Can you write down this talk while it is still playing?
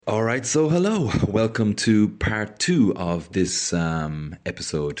All right, so hello. Welcome to part two of this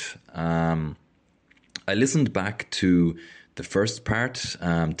episode. I listened back to the first part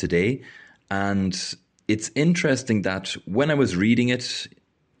today, and it's interesting that when I was reading it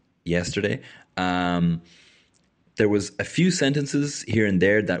yesterday, there was a few sentences here and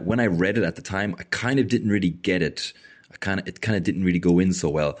there that when I read it at the time, I kind of didn't really get it. It kind of didn't really go in so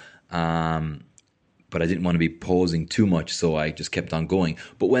well. But I didn't want to be pausing too much, so I just kept on going.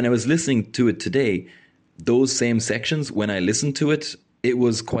 But when I was listening to it today, those same sections, when I listened to it, it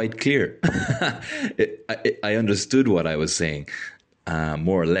was quite clear. I understood what I was saying,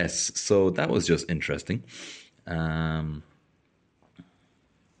 more or less. So that was just interesting. Yeah.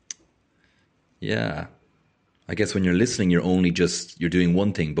 I guess when you're listening, you're doing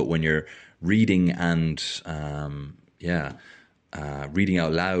one thing, but when you're reading and, reading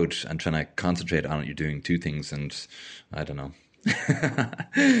out loud and trying to concentrate on it, you're doing two things, and I don't know.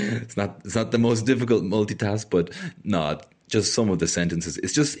 It's not the most difficult multitask, but no, just some of the sentences.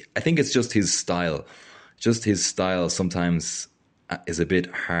 I think it's just his style. Just his style sometimes is a bit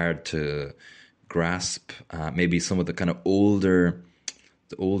hard to grasp. Maybe some of the kind of older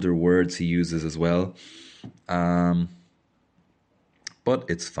words he uses as well. But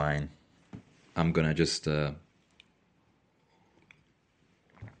it's fine. I'm gonna just.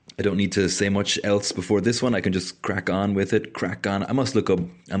 I don't need to say much else before this one. I can just crack on with it. Crack on. I must look up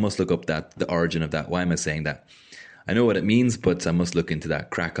the origin of that. Why am I saying that? I know what it means, but I must look into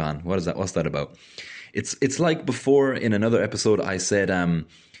that. Crack on. What is that? What's that about? It's like before in another episode I said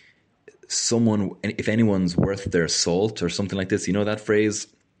someone, if anyone's worth their salt or something like this. You know that phrase?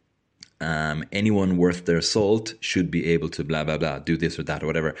 Anyone worth their salt should be able to blah, blah, blah, do this or that or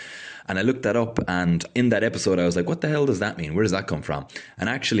whatever. And I looked that up, and in that episode, I was like, what the hell does that mean? Where does that come from? And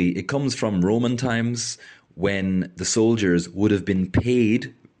actually, it comes from Roman times when the soldiers would have been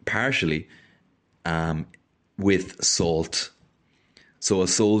paid partially with salt. So a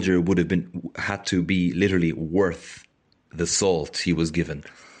soldier had to be literally worth the salt he was given.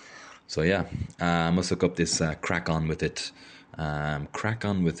 So yeah, I must look up this crack on with it. Crack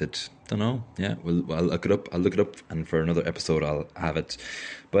on with it. Don't know. Yeah, I'll look it up. And for another episode, I'll have it.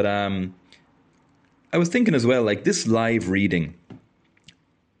 But I was thinking as well, like this live reading.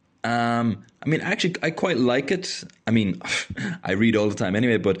 I mean, actually, I quite like it. I mean, I read all the time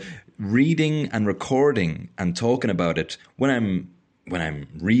anyway. But reading and recording and talking about it when I'm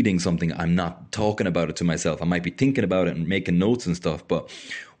reading something, I'm not talking about it to myself. I might be thinking about it and making notes and stuff. But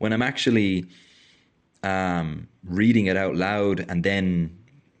when I'm actually reading it out loud and then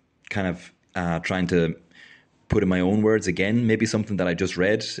kind of trying to put in my own words again, maybe something that I just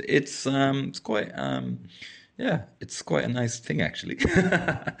read, it's quite it's quite a nice thing actually.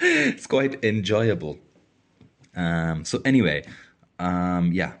 It's quite enjoyable. So anyway,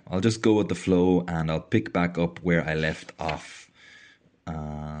 I'll just go with the flow and I'll pick back up where I left off.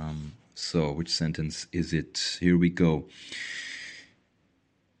 So which sentence is it? Here we go.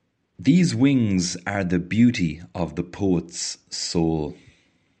 These wings are the beauty of the poet's soul.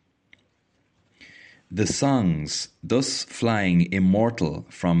 The songs, thus flying immortal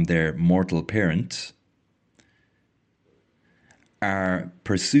from their mortal parent, are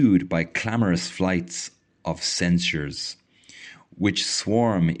pursued by clamorous flights of censures, which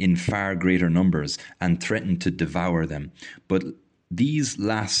swarm in far greater numbers and threaten to devour them. But these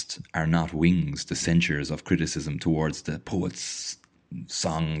last are not wings, the censures of criticism towards the poet's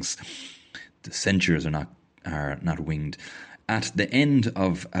songs. The censures are not winged. At the end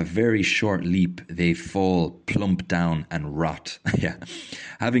of a very short leap, they fall plump down and rot. Yeah,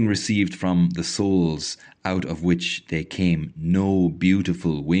 having received from the souls out of which they came no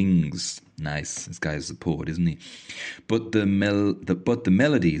beautiful wings. Nice, this guy's a poet, isn't he? But the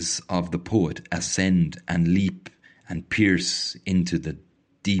melodies of the poet ascend and leap and pierce into the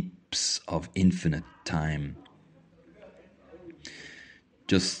deeps of infinite time.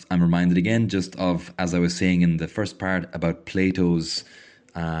 I'm reminded again just of, as I was saying in the first part, about Plato's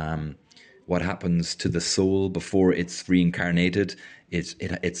what happens to the soul before it's reincarnated.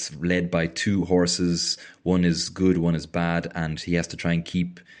 It's led by two horses. One is good, one is bad, and he has to try and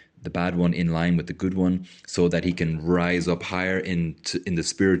keep the bad one in line with the good one so that he can rise up higher in the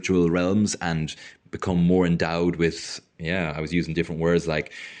spiritual realms and become more endowed with, I was using different words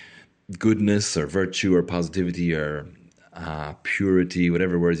like goodness or virtue or positivity or purity,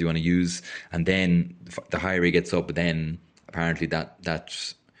 whatever words you want to use. And then the higher he gets up, then apparently that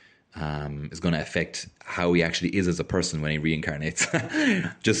is going to affect how he actually is as a person when he reincarnates.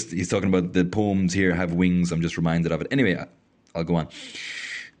 He's talking about the poems here have wings. I'm just reminded of it. Anyway, I'll go on.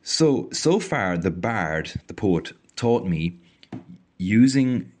 So far the bard, the poet, taught me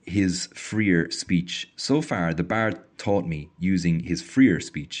using his freer speech. So far, the bard taught me using his freer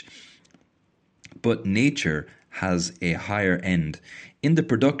speech. But nature has a higher end in the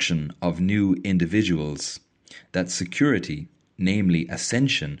production of new individuals, that security, namely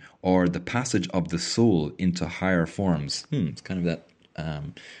ascension or the passage of the soul into higher forms. It's kind of that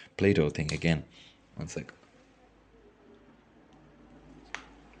Plato thing again. One sec.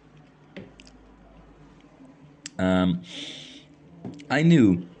 I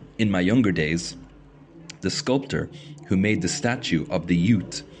knew in my younger days the sculptor who made the statue of the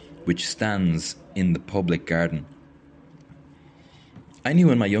youth which stands in the public garden. I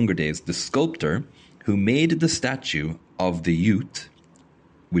knew in my younger days the sculptor who made the statue of the youth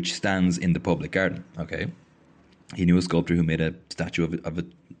which stands in the public garden. Okay. He knew a sculptor who made a statue of a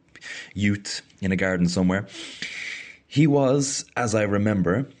youth in a garden somewhere. He was, as I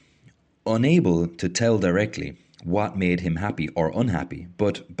remember, unable to tell directly what made him happy or unhappy,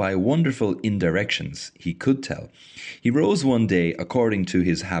 but by wonderful indirections he could tell. He rose one day according to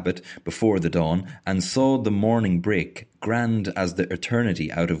his habit before the dawn, and saw the morning break, grand as the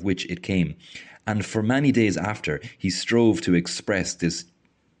eternity out of which it came. And for many days after he strove to express this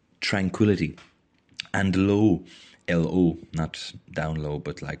tranquility. And lo, L-O, not down low,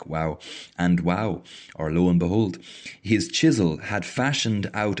 but like wow. And wow, or lo and behold, his chisel had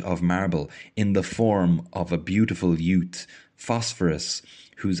fashioned out of marble in the form of a beautiful youth, phosphorus,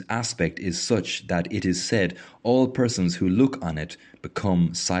 whose aspect is such that it is said all persons who look on it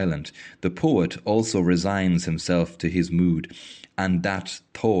become silent. The poet also resigns himself to his mood, and that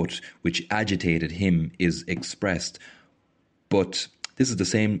thought which agitated him is expressed. But this is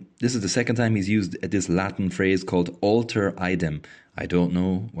the second time he's used this Latin phrase called alter idem. I don't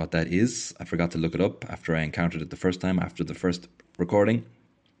know what that is. I forgot to look it up after I encountered it the first time, after the first recording.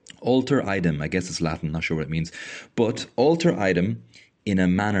 Alter idem, I guess it's Latin, not sure what it means. But alter idem in a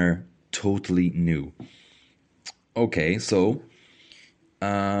manner totally new. Okay, so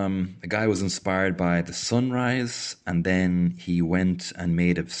the guy was inspired by the sunrise, and then he went and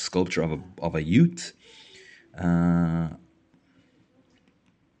made a sculpture of a youth.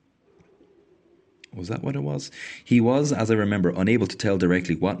 Was that what it was? He was, as I remember, unable to tell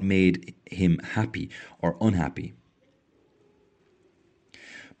directly what made him happy or unhappy.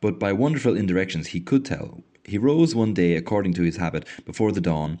 But by wonderful indirections he could tell. He rose one day according to his habit before the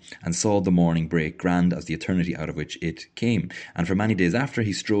dawn, and saw the morning break, grand as the eternity out of which it came. And for many days after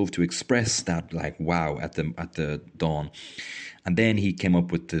he strove to express that like wow at the dawn. And then he came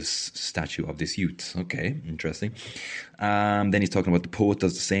up with this statue of this youth. Okay, interesting. Then he's talking about the poet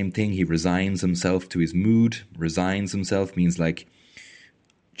does the same thing. He resigns himself to his mood. Resigns himself means like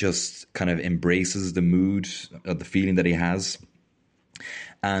just kind of embraces the mood or the feeling that he has.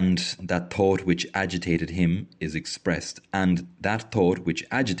 And that thought which agitated him is expressed. And that thought which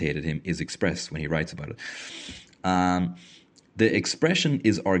agitated him is expressed when he writes about it. The expression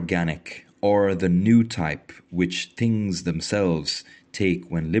is organic, or the new type which things themselves take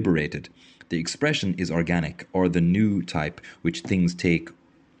when liberated. The expression is organic, or the new type which things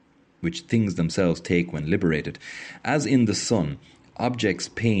themselves take when liberated. As in the sun, objects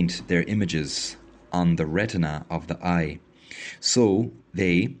paint their images on the retina of the eye. So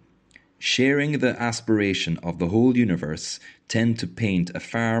they, sharing the aspiration of the whole universe, tend to paint a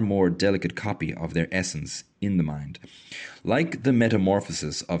far more delicate copy of their essence in the mind. Like the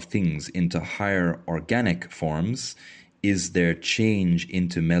metamorphosis of things into higher organic forms is their change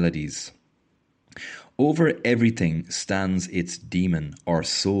into melodies. Over everything stands its demon or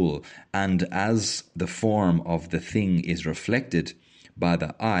soul, and as the form of the thing is reflected by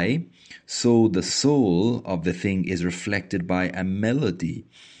the eye, so the soul of the thing is reflected by a melody.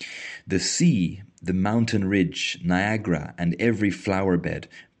 The sea, the mountain ridge, Niagara, and every flower bed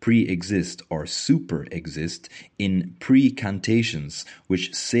pre-exist or super-exist in precantations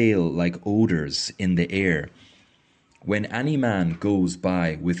which sail like odours in the air. When any man goes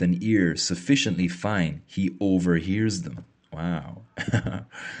by with an ear sufficiently fine, he overhears them. Wow.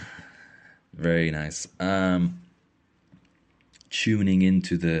 Very nice. Tuning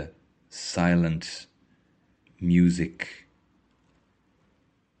into the silent music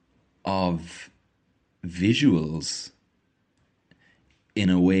of visuals, in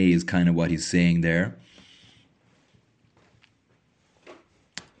a way, is kind of what he's saying there,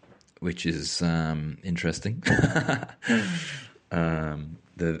 which is interesting.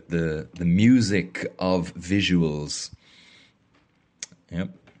 The music of visuals. Yep.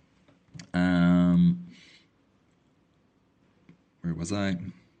 Where was I?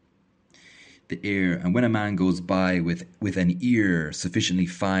 the air, and when a man goes by with an ear sufficiently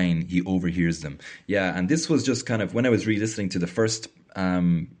fine, he overhears them. Yeah, and this was just kind of, when I was re-listening to the first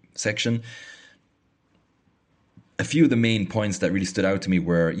section, a few of the main points that really stood out to me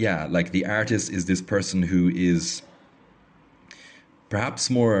were, yeah, like the artist is this person who is perhaps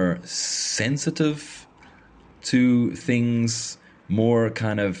more sensitive to things, more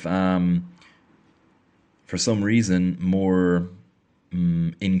kind of, for some reason, more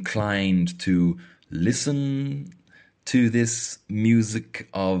inclined to listen to this music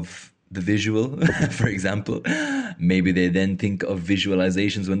of the visual, for example. Maybe they then think of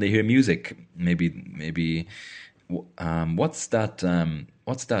visualizations when they hear music. Maybe what's that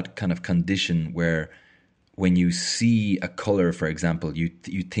kind of condition where when you see a color, for example, you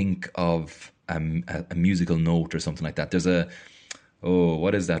think of a musical note or something like that. There's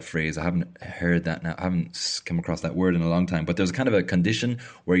what is that phrase? I haven't heard that now. I haven't come across that word in a long time. But there's kind of a condition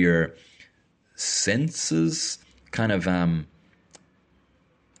where your senses kind of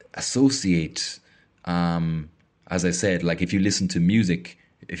associate, as I said, like if you listen to music,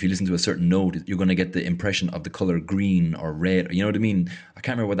 if you listen to a certain note, you're going to get the impression of the color green or red. You know what I mean? I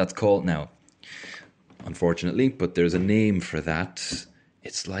can't remember what that's called now, unfortunately, but there's a name for that.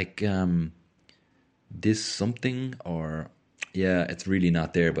 It's like this something, or yeah, it's really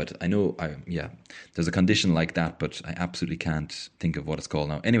not there, but I know, there's a condition like that, but I absolutely can't think of what it's called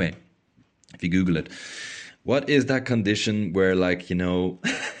now. Anyway, if you Google it, what is that condition where, like, you know,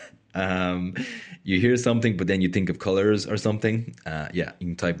 you hear something, but then you think of colors or something? You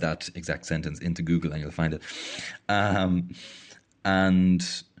can type that exact sentence into Google and you'll find it. And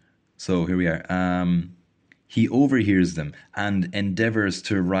so here we are. He overhears them and endeavors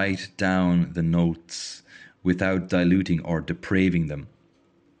to write down the notes without diluting or depraving them.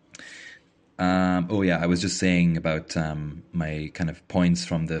 I was just saying about my kind of points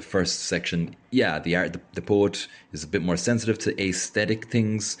from the first section. Yeah, the poet is a bit more sensitive to aesthetic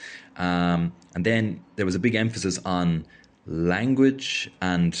things. And then there was a big emphasis on language,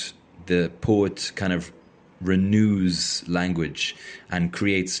 and the poet kind of renews language and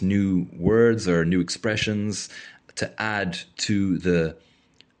creates new words or new expressions to add to the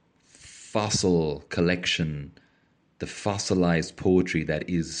fossil collection, the fossilized poetry that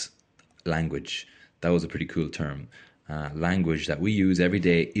is language. That was a pretty cool term. Language that we use every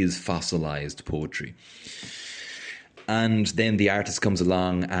day is fossilized poetry. And then the artist comes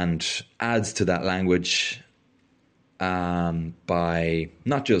along and adds to that language by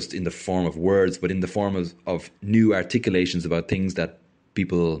not just in the form of words, but in the form of new articulations about things that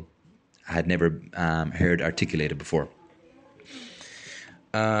people had never heard articulated before.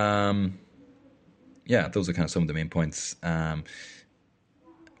 Those are kind of some of the main points. And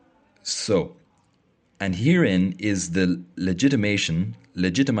herein is the legitimation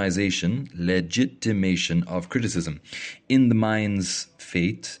of criticism in the mind's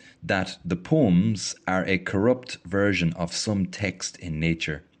fate, that the poems are a corrupt version of some text in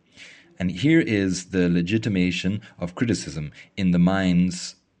nature. And here is the legitimation of criticism in the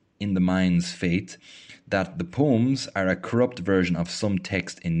mind's fate, that the poems are a corrupt version of some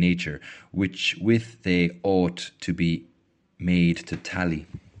text in nature, which with they ought to be made to tally.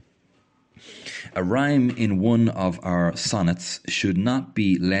 A rhyme in one of our sonnets should not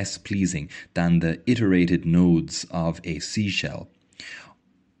be less pleasing than the iterated nodes of a seashell.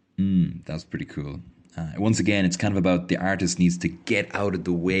 That's pretty cool. Once again, it's kind of about the artist needs to get out of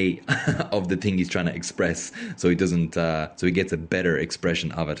the way of the thing he's trying to express, so he doesn't. So he gets a better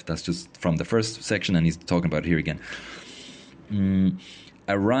expression of it. That's just from the first section, and he's talking about it here again.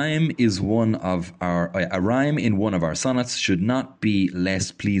 A rhyme in one of our sonnets should not be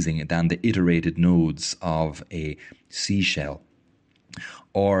less pleasing than the iterated nodes of a seashell,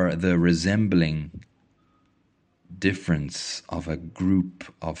 or the resembling difference of a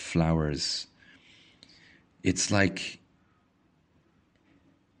group of flowers. It's like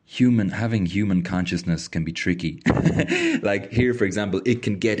having human consciousness can be tricky. Like here, for example, it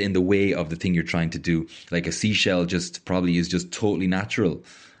can get in the way of the thing you're trying to do. Like a seashell is just totally natural.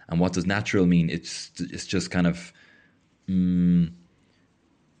 And what does natural mean? It's just kind of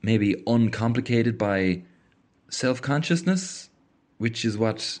maybe uncomplicated by self-consciousness, which is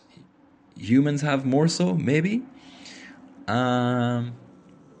what humans have more so, maybe.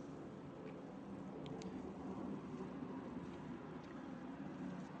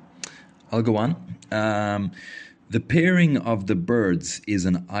 I'll go on. The pairing of the birds is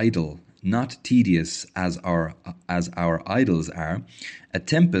an idyll, not tedious as our idyls are. A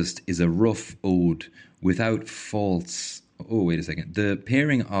tempest is a rough ode without faults. Oh, wait a second. The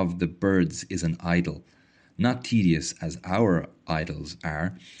pairing of the birds is an idyll, not tedious as our idols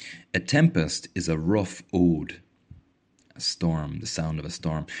are. A tempest is a rough ode, a storm, the sound of a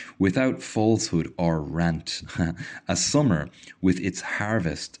storm, without falsehood or rant. A summer with its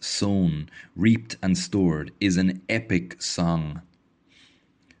harvest sown, reaped and stored is an epic song.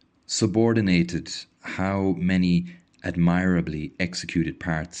 Subordinated, how many admirably executed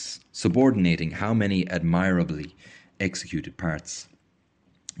parts. Subordinating, how many admirably executed parts.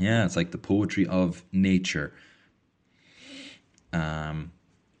 Yeah, it's like the poetry of nature.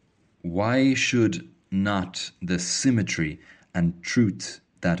 Why should not the symmetry and truth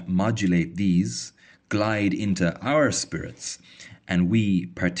that modulate these glide into our spirits, and we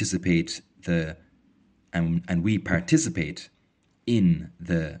participate in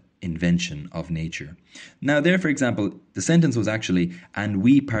the invention of nature? Now there, for example, the sentence was actually, and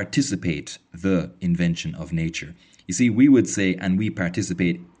we participate the invention of nature. You see, we would say, and we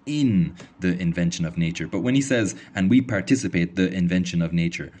participate in the invention of nature. But when he says, and we participate the invention of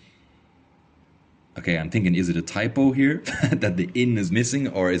nature, okay, I'm thinking, is it a typo here that the in is missing,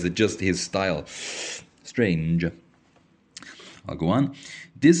 or is it just his style? Strange. I'll go on.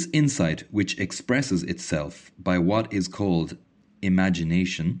 This insight, which expresses itself by what is called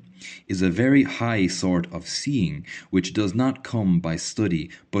imagination, is a very high sort of seeing, which does not come by study,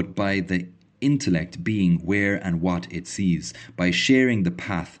 but by the intellect being where and what it sees, by sharing the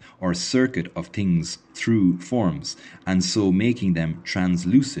path or circuit of things through forms, and so making them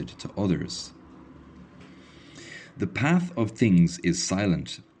translucid to others. The path of things is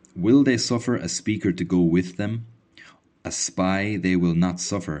silent. Will they suffer a speaker to go with them? A spy they will not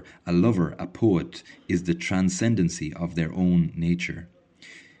suffer. A lover, a poet, is the transcendency of their own nature.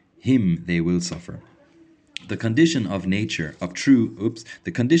 Him they will suffer. The condition of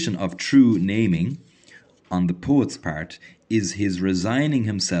the condition of true naming on the poet's part is his resigning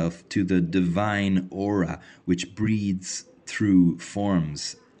himself to the divine aura which breathes through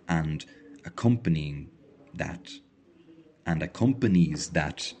forms and accompanies that.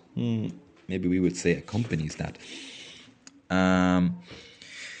 Maybe we would say accompanies that.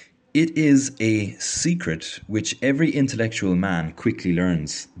 It is a secret which every intellectual man quickly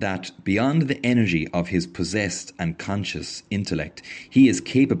learns, that beyond the energy of his possessed and conscious intellect, he is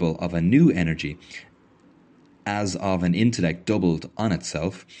capable of a new energy, as of an intellect doubled on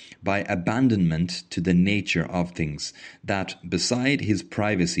itself, by abandonment to the nature of things, that beside his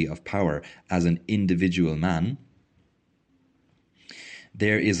privacy of power as an individual man,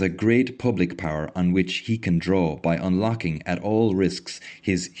 there is a great public power on which he can draw by unlocking at all risks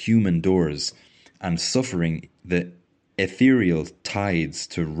his human doors and suffering the ethereal tides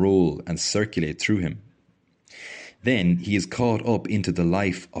to roll and circulate through him. Then he is caught up into the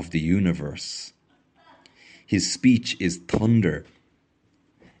life of the universe. His speech is thunder,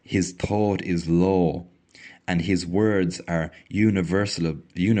 his thought is law, and his words are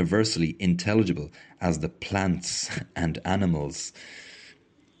universally intelligible as the plants and animals.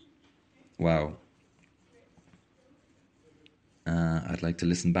 Wow. I'd like to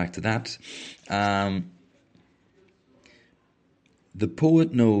listen back to that. The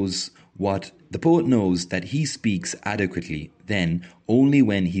poet knows that he speaks adequately then only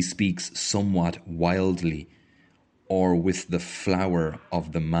when he speaks somewhat wildly or with the flower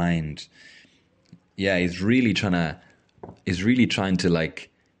of the mind. Yeah, he's really trying to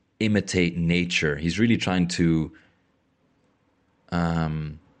like imitate nature. He's really trying to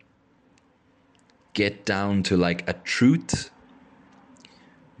get down to like a truth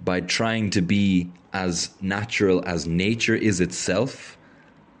by trying to be as natural as nature is itself.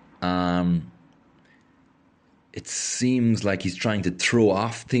 It seems like he's trying to throw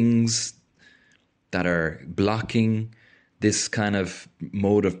off things that are blocking this kind of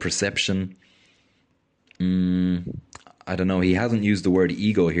mode of perception. I don't know, he hasn't used the word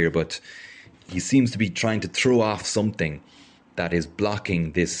ego here, but he seems to be trying to throw off something that is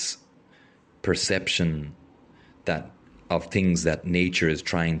blocking this perception that of things that nature is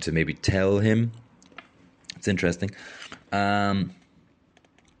trying to maybe tell him. It's interesting.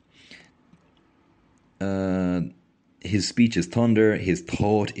 His speech is thunder, his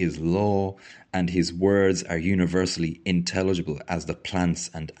thought is law, and his words are universally intelligible as the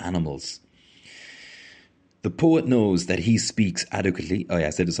plants and animals. The poet knows that he speaks adequately, I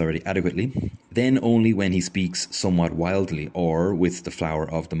said this already, adequately, then only when he speaks somewhat wildly, or with the flower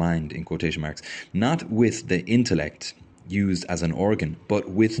of the mind, in quotation marks, not with the intellect used as an organ, but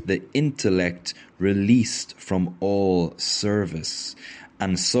with the intellect released from all service,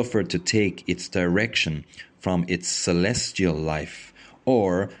 and suffered to take its direction from its celestial life,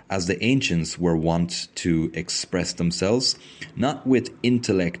 or, as the ancients were wont to express themselves, not with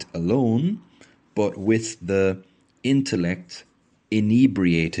intellect alone, but with the intellect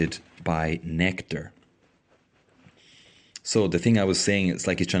inebriated by nectar. So the thing I was saying, it's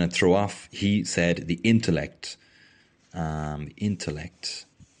like he's trying to throw off. He said the intellect, the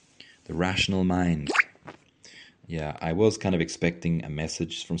rational mind. Yeah, I was kind of expecting a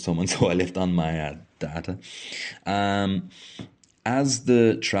message from someone, so I left on my data. As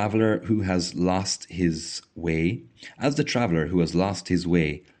the traveler who has lost his way,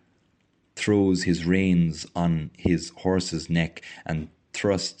 throws his reins on his horse's neck and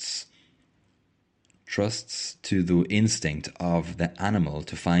trusts to the instinct of the animal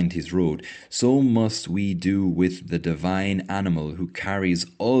to find his road, so must we do with the divine animal who carries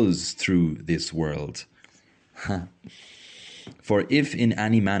us through this world. For if in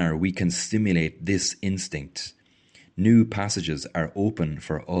any manner we can stimulate this instinct, new passages are open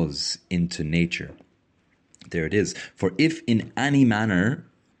for us into nature. There it is. For if in any manner,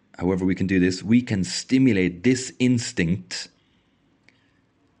 however we can do this, we can stimulate this instinct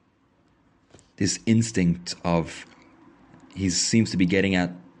of, he seems to be getting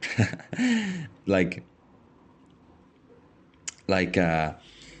at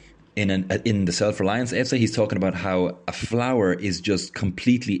in the self-reliance essay, he's talking about how a flower is just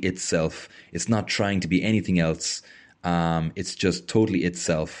completely itself. It's not trying to be anything else. It's just totally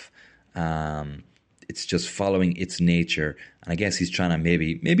itself. It's just following its nature. And I guess he's trying to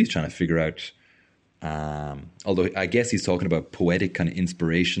maybe he's trying to figure out, although I guess he's talking about poetic kind of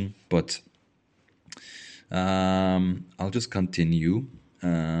inspiration, but I'll just continue.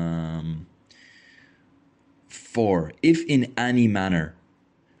 For if in any manner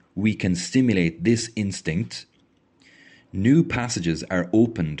we can stimulate this instinct, new passages are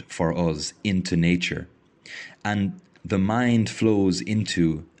opened for us into nature, and the mind flows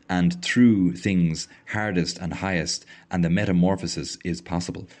into and through things hardest and highest, and the metamorphosis is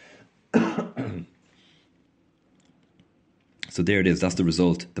possible. So there it is, that's the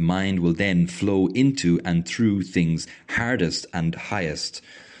result. The mind will then flow into and through things hardest and highest.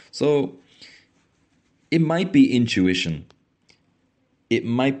 So it might be intuition. It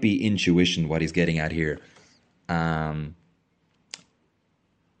might be intuition what he's getting at here.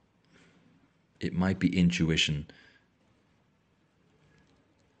 It might be intuition.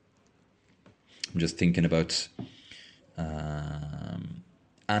 I'm just thinking about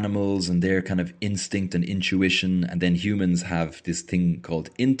animals and their kind of instinct and intuition, and then humans have this thing called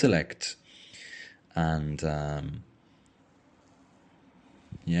intellect. And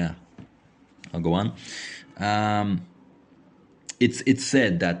yeah, I'll go on. It's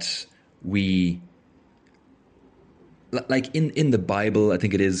said that we, like in the Bible, I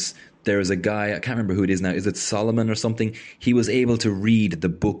think it is, there is a guy, I can't remember who it is now, is it Solomon or something? He was able to read the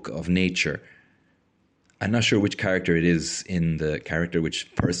book of nature. I'm not sure which character it is in the character,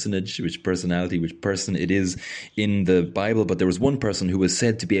 which personage, which personality, which person it is in the Bible, but there was one person who was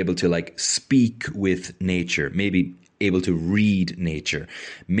said to be able to like speak with nature, maybe able to read nature.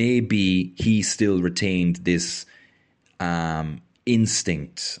 Maybe he still retained this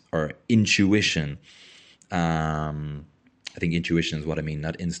instinct or intuition. I think intuition is what I mean,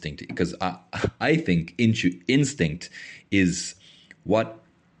 not instinct, because I think instinct is what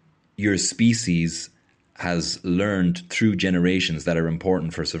your species has learned through generations that are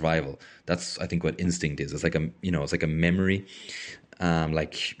important for survival. That's, I think, what instinct is. It's like a memory.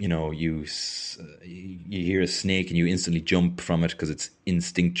 You hear a snake and you instantly jump from it because it's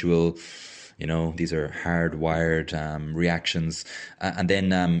instinctual. These are hardwired reactions. And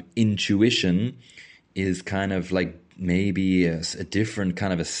then intuition is kind of like maybe a different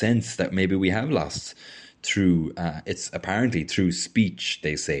kind of a sense that maybe we have lost through, it's apparently through speech,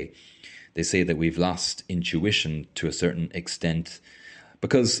 they say. They say that we've lost intuition to a certain extent.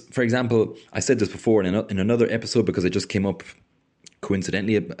 Because, for example, I said this before in another episode because it just came up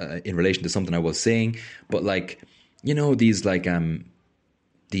coincidentally in relation to something I was saying. But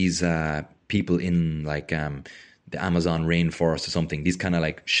these people in the Amazon rainforest or something, these kind of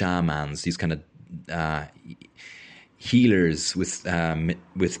like shamans, these kind of healers with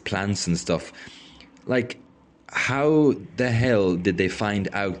plants and stuff. Like, how the hell did they find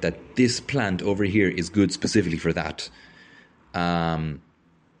out that this plant over here is good specifically for that?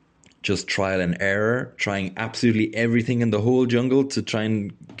 Just trial and error, trying absolutely everything in the whole jungle to try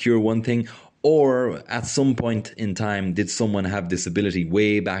and cure one thing? Or at some point in time, did someone have this ability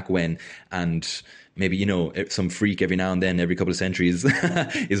way back when, and maybe, some freak every now and then, every couple of centuries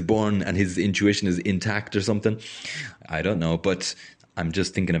is born and his intuition is intact or something? I don't know, but I'm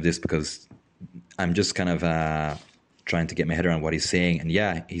just thinking of this because I'm just kind of trying to get my head around what he's saying. And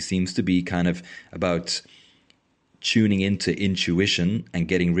yeah, he seems to be kind of about tuning into intuition and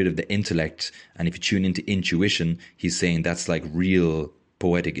getting rid of the intellect. And if you tune into intuition, he's saying that's like real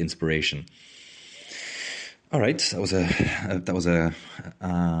poetic inspiration. All right, that was a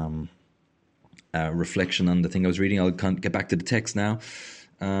reflection on the thing I was reading. I'll get back to the text now.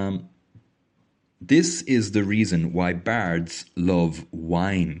 This is the reason why bards love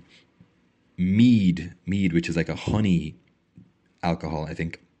wine, mead, which is like a honey alcohol, I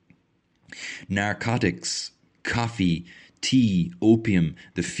think, narcotics, coffee, tea, opium,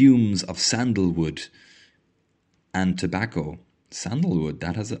 the fumes of sandalwood, and tobacco. Sandalwood,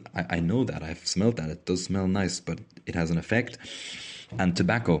 that has I know that, I've smelled that, it does smell nice, but it has an effect. And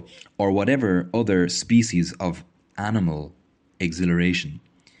tobacco, or whatever other species of animal exhilaration.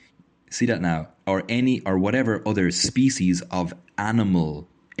 See that now? Or whatever other species of animal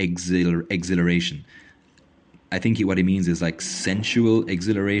exhilaration. I think what he means is like sensual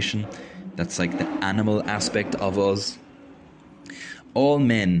exhilaration. That's like the animal aspect of us. All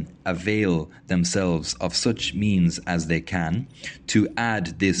men avail themselves of such means as they can to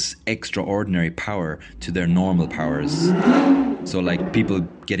add this extraordinary power to their normal powers. So like people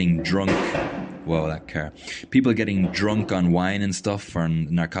getting drunk, whoa, that car. People getting drunk on wine and stuff, or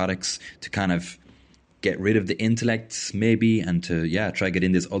narcotics, to kind of get rid of the intellect maybe, and to, try to get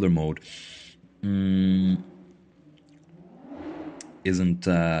in this other mode. Is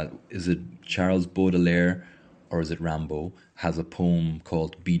it Charles Baudelaire or is it Rimbaud has a poem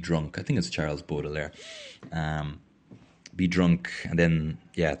called Be Drunk? I think it's Charles Baudelaire. Be Drunk, and then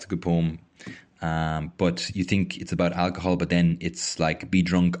it's a good poem. But you think it's about alcohol, but then it's like be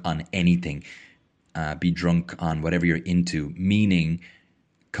drunk on anything. Be drunk on whatever you're into, meaning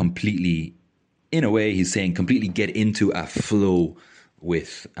completely, in a way he's saying completely get into a flow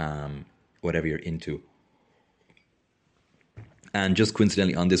with whatever you're into. And just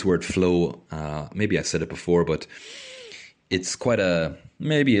coincidentally on this word flow, maybe I said it before, but it's quite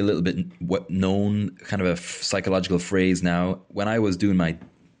maybe a little bit known kind of a psychological phrase now. When I was doing my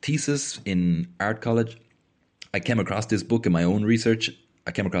thesis in art college, I came across this book in my own research.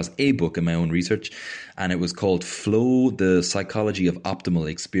 I came across a book in my own research, and it was called Flow, The Psychology of Optimal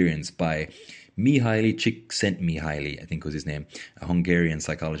Experience by Mihaly Csikszentmihalyi, I think was his name, a Hungarian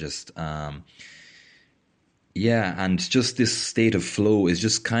psychologist. And just this state of flow is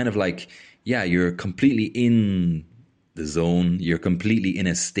just kind of like, you're completely in the zone. You're completely in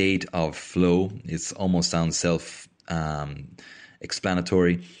a state of flow. It almost sounds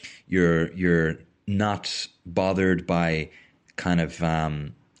self-explanatory. You're not bothered by kind of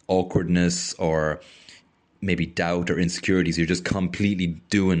awkwardness or maybe doubt or insecurities. You're just completely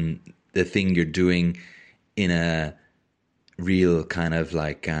doing the thing you're doing in a real kind of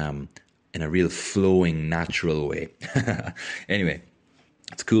like... in a real flowing, natural way. Anyway,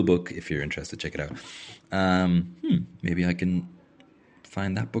 it's a cool book. If you're interested, check it out. Maybe I can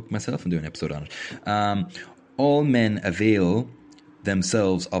find that book myself and do an episode on it. All men avail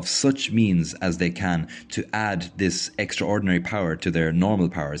themselves of such means as they can to add this extraordinary power to their normal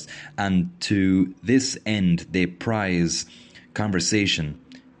powers. And to this end, they prize conversation,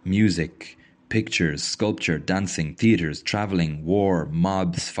 music, pictures, sculpture, dancing, theatres, travelling, war,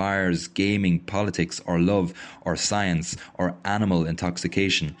 mobs, fires, gaming, politics, or love, or science, or animal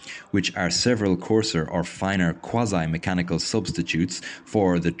intoxication, which are several coarser or finer quasi-mechanical substitutes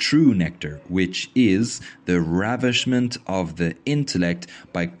for the true nectar, which is the ravishment of the intellect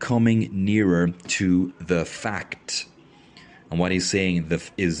by coming nearer to the fact. And what he's saying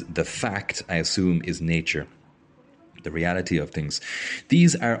is the fact, I assume, is nature. The reality of things.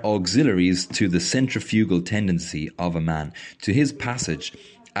 These are auxiliaries to the centrifugal tendency of a man, to his passage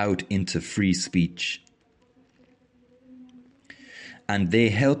out into free speech. And they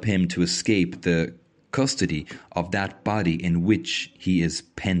help him to escape the custody of that body in which he is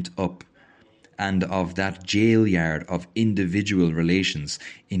pent up, and of that jail yard of individual relations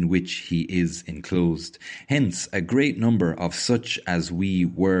in which he is enclosed. Hence, a great number of such as we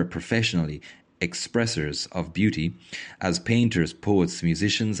were professionally expressors of beauty, as painters, poets,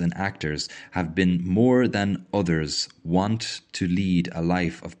 musicians, and actors, have been more than others wont to lead a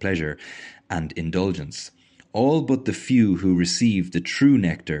life of pleasure and indulgence. All but the few who received the true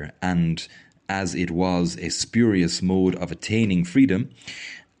nectar, and as it was a spurious mode of attaining freedom,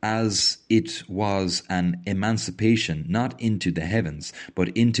 as it was an emancipation not into the heavens,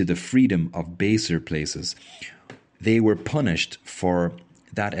 but into the freedom of baser places, they were punished for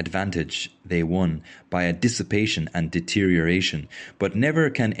That advantage they won by a dissipation and deterioration, but never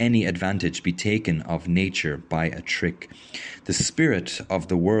can any advantage be taken of nature by a trick. The spirit of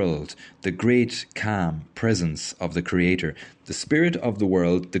the world, the great calm presence of the Creator, the spirit of the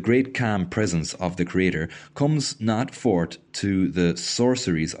world, the great calm presence of the Creator, comes not forth to the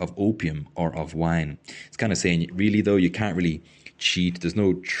sorceries of opium or of wine. It's kind of saying, really though, you can't really cheat. There's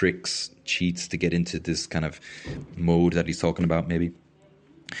no cheats to get into this kind of mode that he's talking about, maybe.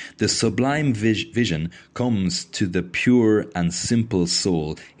 The sublime vision comes to the pure and simple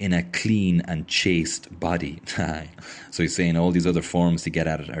soul in a clean and chaste body. So he's saying all these other forms to get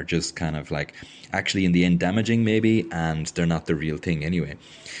at it are just kind of like actually in the end damaging maybe, and they're not the real thing anyway.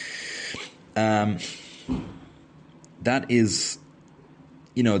 That is,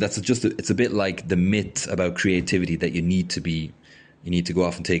 that's it's a bit like the myth about creativity that you need to go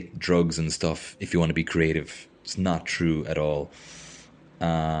off and take drugs and stuff if you want to be creative. It's not true at all.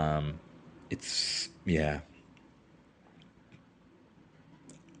 I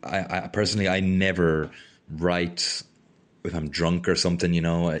personally, I never write if I'm drunk or something,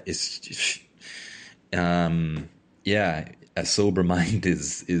 it's just, a sober mind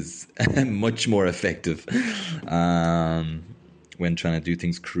is much more effective, when trying to do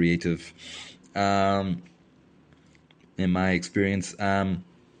things creative. In my experience, where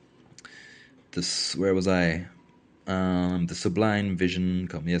was I? The sublime vision,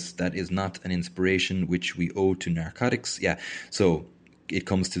 yes, that is not an inspiration which we owe to narcotics. Yeah, so it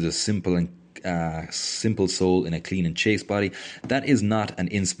comes to the simple soul in a clean and chaste body. That is not an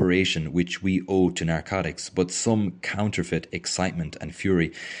inspiration which we owe to narcotics, but some counterfeit excitement and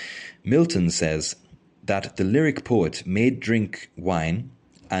fury. Milton says that the lyric poet may drink wine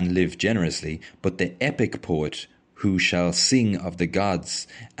and live generously, but the epic poet who shall sing of the gods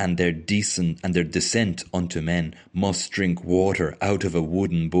and their descent unto men must drink water out of a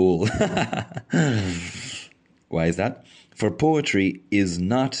wooden bowl. Why is that? For poetry is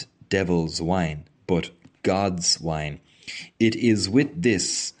not devil's wine, but God's wine. It is with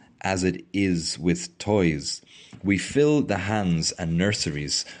this as it is with toys. We fill the hands and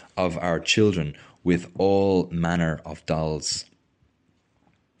nurseries of our children with all manner of dolls.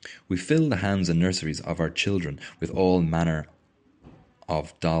 We fill the hands and nurseries of our children with all manner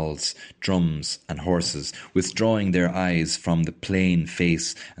of dolls, drums, and horses, withdrawing their eyes from the plain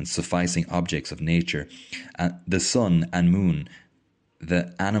face and sufficing objects of nature, the sun and moon,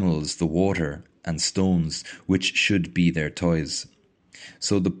 the animals, the water, and stones, which should be their toys.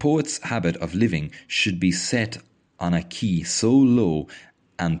 So the poet's habit of living should be set on a key so low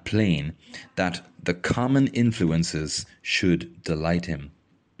and plain that the common influences should delight him.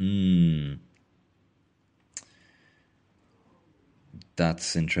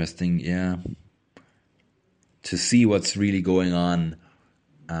 That's interesting, yeah. To see what's really going on.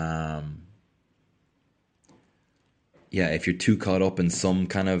 If you're too caught up in some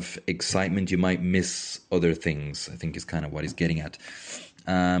kind of excitement, you might miss other things, I think is kind of what he's getting at.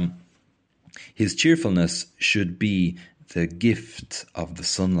 His cheerfulness should be the gift of the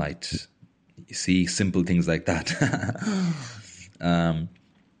sunlight. You see, simple things like that.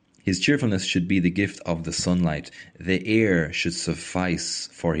 His cheerfulness should be the gift of the sunlight. The air should suffice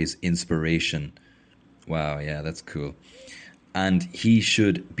for his inspiration. Wow, yeah, that's cool. And he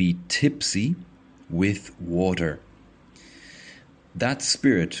should be tipsy with water. That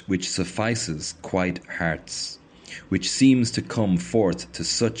spirit which suffices quite hearts, which seems to come forth to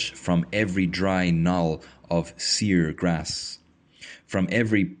such from every dry knoll of sere grass, from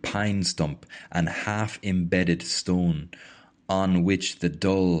every pine stump and half-embedded stone, on which the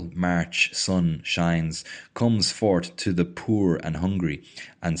dull March sun shines, comes forth to the poor and hungry,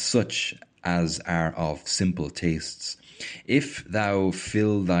 and such as are of simple tastes. If thou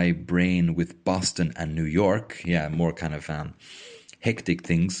fill thy brain with Boston and New York, more kind of hectic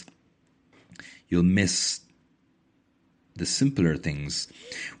things, you'll miss the simpler things.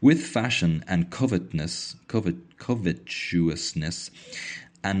 With fashion and covetousness,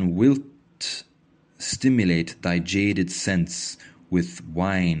 and wilt stimulate thy jaded sense with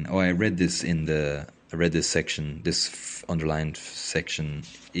wine. I read this section, this underlined section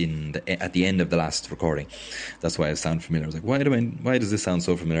at the end of the last recording. That's why I sound familiar. I was like, why does this sound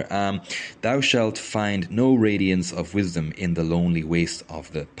so familiar? Thou shalt find no radiance of wisdom in the lonely waste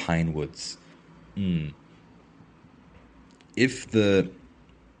of the pine woods. If the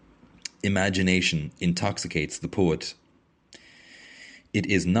imagination intoxicates the poet, it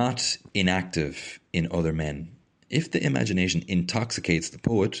is not inactive in other men. If the imagination intoxicates the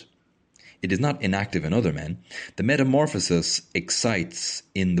poet, it is not inactive in other men. The metamorphosis excites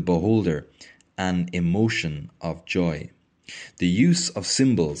in the beholder an emotion of joy. The use of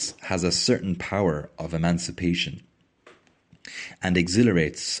symbols has a certain power of emancipation and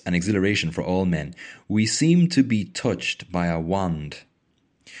exhilaration for all men. We seem to be touched by a wand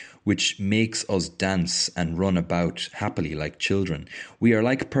which makes us dance and run about happily like children. We are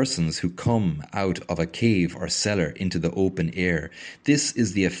like persons who come out of a cave or cellar into the open air. This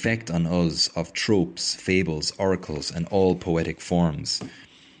is the effect on us of tropes, fables, oracles, and all poetic forms.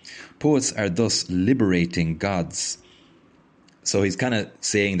 Poets are thus liberating gods. So he's kind of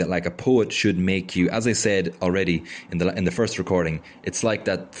saying that like a poet should make you, as I said already in the first recording, it's like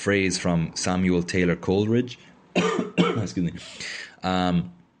that phrase from Samuel Taylor Coleridge. Excuse me.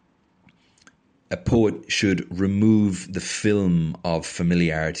 A poet should remove the film of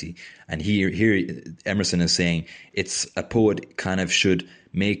familiarity. And here Emerson is saying it's a poet kind of should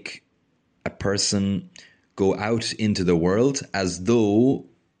make a person go out into the world as though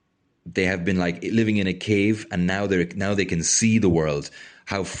they have been like living in a cave, and now they can see the world.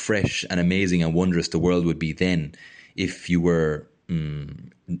 How fresh and amazing and wondrous the world would be then if you were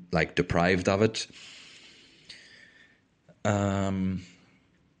like deprived of it.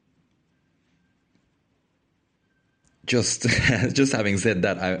 Just having said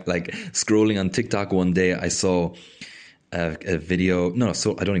that, I like scrolling on TikTok one day, I saw a video. No,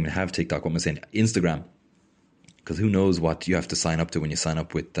 so I don't even have TikTok. What am I saying? Instagram. Because who knows what you have to sign up to when you sign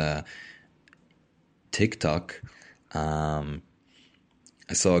up with TikTok. I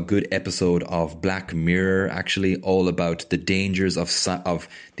saw a good episode of Black Mirror, actually, all about the dangers of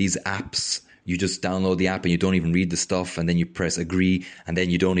these apps. You just download the app and you don't even read the stuff, and then you press agree, and then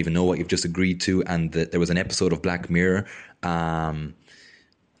you don't even know what you've just agreed to. And there was an episode of Black Mirror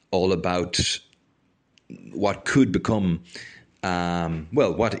all about what could become,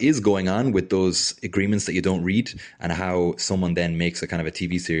 what is going on with those agreements that you don't read, and how someone then makes a kind of a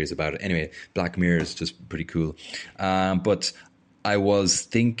TV series about it. Anyway, Black Mirror is just pretty cool. But I was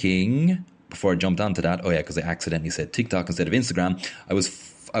thinking, before I jumped onto that, because I accidentally said TikTok instead of Instagram, I was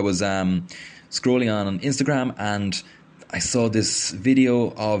scrolling on Instagram, and I saw this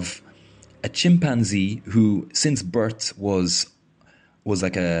video of a chimpanzee who, since birth, was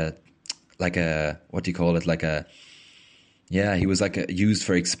like a what do you call it? He was used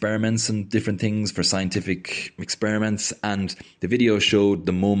for experiments and different things, for scientific experiments. And the video showed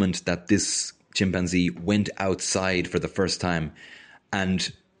the moment that this chimpanzee went outside for the first time,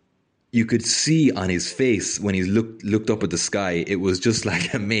 and you could see on his face when he looked up at the sky, it was just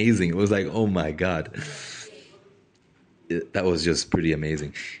like amazing. It was like, oh my God. That was just pretty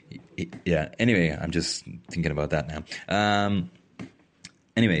amazing. Yeah. Anyway, I'm just thinking about that now.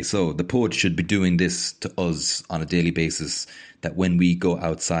 Anyway, so the poet should be doing this to us on a daily basis, that when we go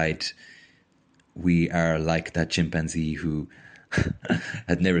outside, we are like that chimpanzee who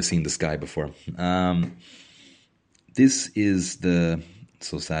had never seen the sky before. This is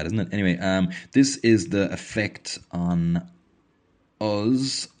so sad, isn't it? Anyway, this is the effect on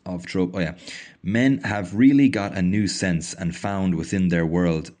us of trope. Men have really got a new sense and found within their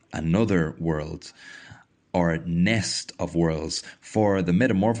world another world, or nest of worlds. For the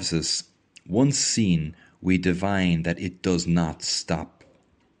metamorphosis, once seen, we divine that it does not stop.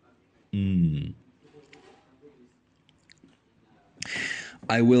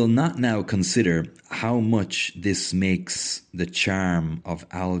 I will not now consider how much this makes the charm of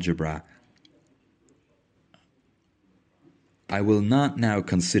algebra. I will not now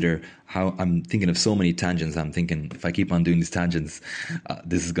consider how, I'm thinking of so many tangents. I'm thinking if I keep on doing these tangents,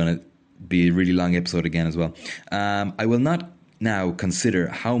 this is going to be a really long episode again as well. I will not now consider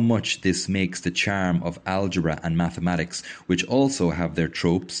how much this makes the charm of algebra and mathematics, which also have their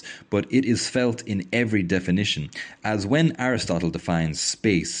tropes, but it is felt in every definition, as when Aristotle defines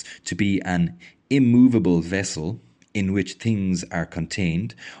space to be an immovable vessel in which things are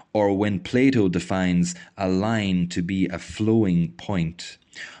contained, or when Plato defines a line to be a flowing point,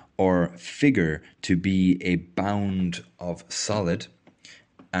 or figure to be a bound of solid,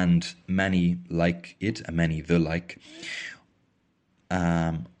 and many like it, and many the like.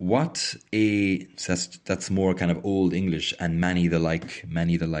 That's more kind of old English, and many the like.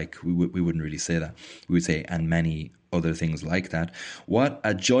 We wouldn't really say that. We would say, and many other things like that. What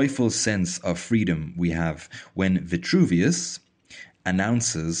a joyful sense of freedom we have when Vitruvius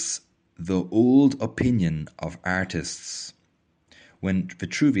announces the old opinion of artists. When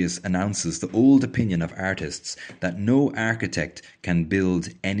Vitruvius announces the old opinion of artists that no architect can build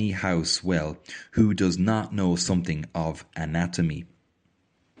any house well who does not know something of anatomy.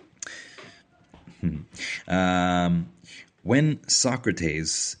 When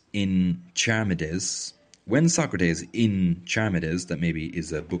Socrates in Charmides, that maybe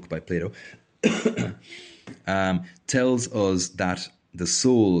is a book by Plato, tells us that the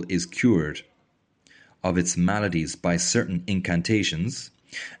soul is cured of its maladies by certain incantations,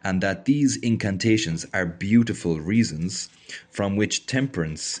 and that these incantations are beautiful reasons from which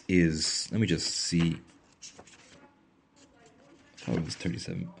temperance is. Let me just see. Oh, it was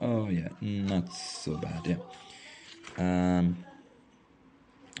 37. Oh, yeah, not so bad, yeah.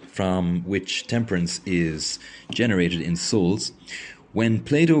 From which temperance is generated in souls. When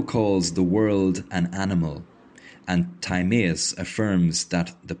Plato calls the world an animal, and Timaeus affirms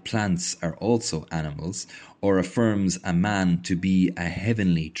that the plants are also animals, or affirms a man to be a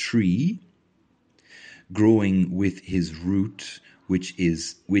heavenly tree, growing with his root, which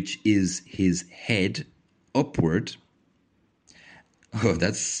is his head, upward. Oh,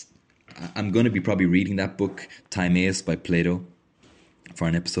 I'm going to be probably reading that book, Timaeus by Plato, for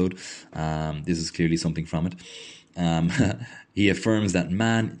an episode. This is clearly something from it. He affirms that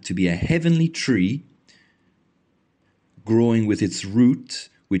man to be a heavenly tree, growing with its root,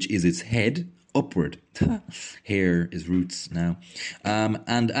 which is its head, upward. Hair is roots now.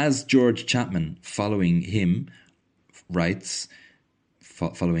 And as George Chapman, following him, writes,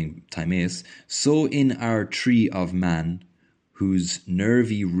 following Timaeus, so in our tree of man, whose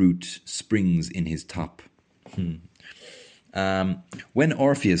nervy root springs in his top. When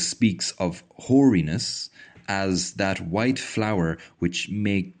Orpheus speaks of hoariness as that white flower which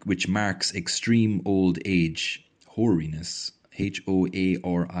marks extreme old age, hoariness,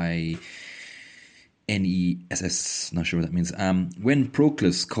 Hoariness, not sure what that means. When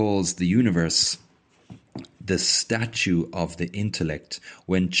Proclus calls the universe the statue of the intellect,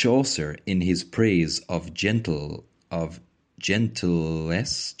 when Chaucer, in his praise of gentlesse,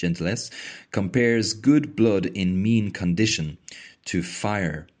 compares good blood in mean condition to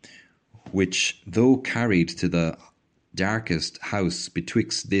fire, which, though carried to the darkest house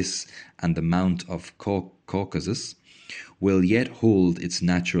betwixt this and the Mount of Caucasus, will yet hold its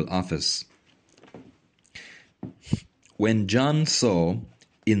natural office. When John saw,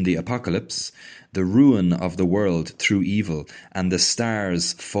 in the Apocalypse, the ruin of the world through evil, and the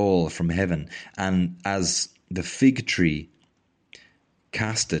stars fall from heaven, and as the fig tree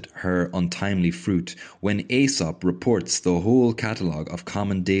casted her untimely fruit, when Aesop reports the whole catalogue of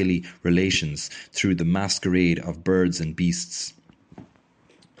common daily relations through the masquerade of birds and beasts.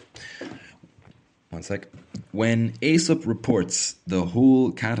 One sec. When Aesop reports the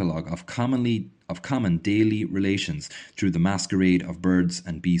whole catalogue of common daily relations through the masquerade of birds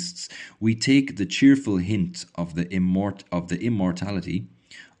and beasts, we take the cheerful hint of the immortality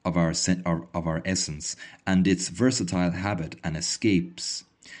of our essence and its versatile habit and escapes,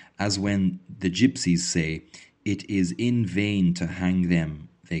 as when the gypsies say, "It is in vain to hang them;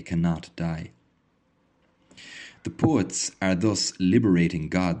 they cannot die." The poets are thus liberating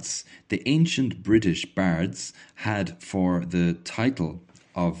gods. The ancient British bards had for the title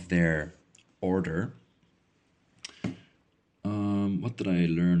of their order. What did I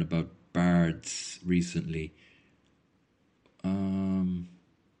learn about bards recently?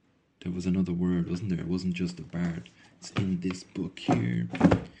 There was another word, wasn't there? It wasn't just a bard. It's in this book here.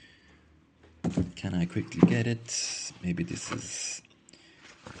 Can I quickly get it? Maybe this is...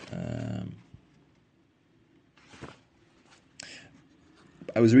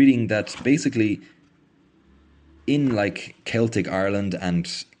 I was reading that basically in like Celtic Ireland and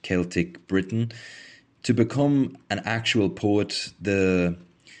Celtic Britain, to become an actual poet, the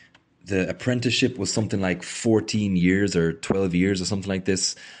apprenticeship was something like 14 years or 12 years or something like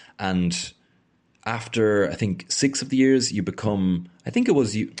this. And after, I think, 6 of the years, you become, I think it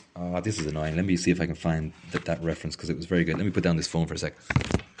was you. Oh, this is annoying. Let me see if I can find that reference, because it was very good. Let me put down this phone for a sec.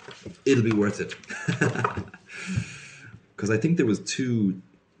 It'll be worth it. Because I think there was two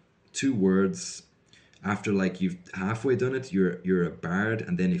words after, like, you've halfway done it, you're a bard,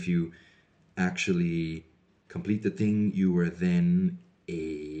 and then if you actually complete the thing, you were then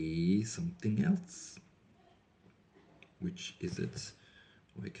a something else. Which is it?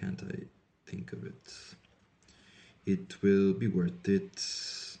 Why can't I think of it? It will be worth it.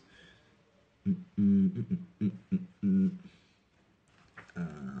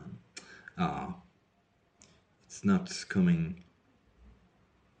 It's not coming.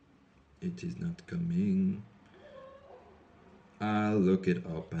 It is not coming. I'll look it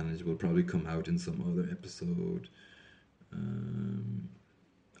up and it will probably come out in some other episode.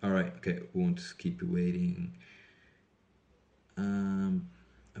 Alright, okay, I won't keep you waiting.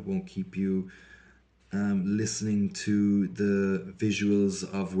 I won't keep you listening to the visuals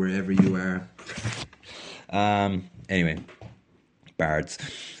of wherever you are. Anyway, bards.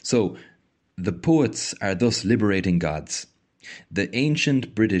 So, the poets are thus liberating gods. The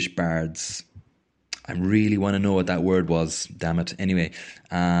ancient British bards I really want to know what that word was. Damn it. Anyway,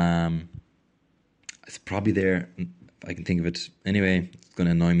 it's probably there. I can think of it. Anyway, it's going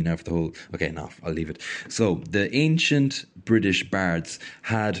to annoy me now for the whole... Okay, no, I'll leave it. So, the ancient British bards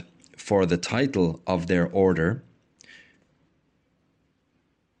had, for the title of their order,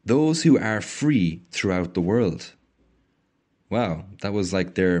 those who are free throughout the world. Wow, that was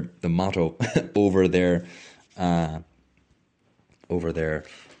like the motto over their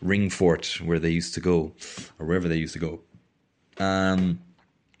ring fort where they used to go, or wherever they used to go.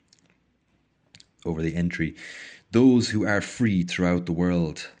 Over the entry. Those who are free throughout the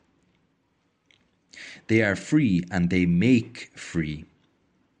world. They are free and they make free.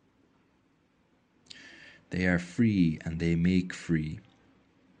 They are free and they make free.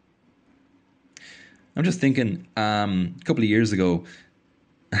 I'm just thinking, a couple of years ago,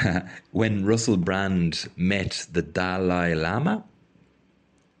 when Russell Brand met the Dalai Lama.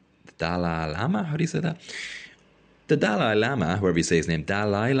 The Dalai Lama? How do you say that? The Dalai Lama, whoever you say his name,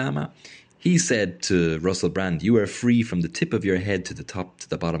 Dalai Lama, he said to Russell Brand, "You are free from the tip of your head to the top to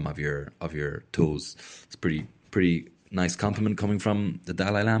the bottom of your toes." It's pretty nice compliment coming from the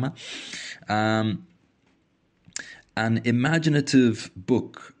Dalai Lama. An imaginative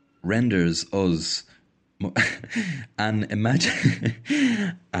book renders us an imagine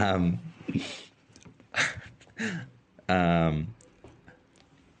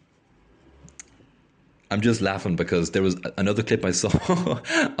I'm just laughing because there was another clip I saw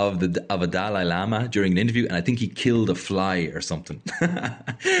of a Dalai Lama during an interview, and I think he killed a fly or something.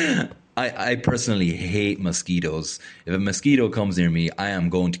 I personally hate mosquitoes. If a mosquito comes near me, I am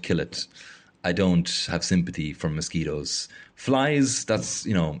going to kill it. I don't have sympathy for mosquitoes. Flies, that's,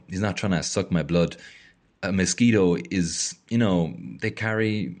 he's not trying to suck my blood. A mosquito is, they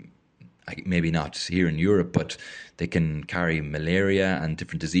carry, maybe not here in Europe, but they can carry malaria and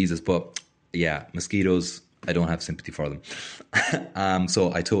different diseases. But yeah, mosquitoes, I don't have sympathy for them.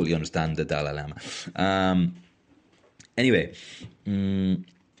 So I totally understand the Dalai Lama. Anyway, an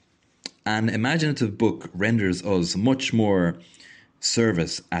imaginative book renders us much more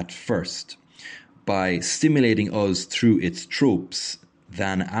service at first by stimulating us through its tropes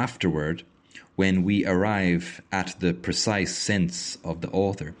than afterward, when we arrive at the precise sense of the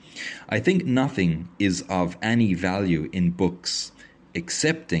author. I think nothing is of any value in books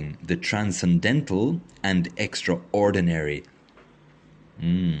excepting the transcendental and extraordinary.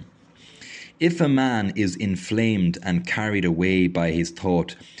 If a man is inflamed and carried away by his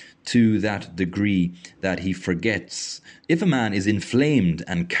thought to that degree that he forgets, if a man is inflamed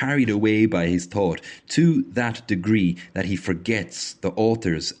and carried away by his thought to that degree that he forgets the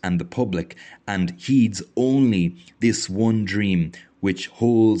authors and the public and heeds only this one dream which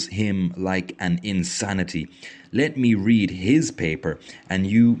holds him like an insanity, let me read his paper, and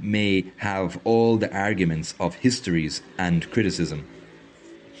you may have all the arguments of histories and criticism.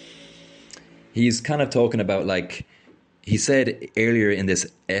 He's kind of talking about, like, he said earlier in this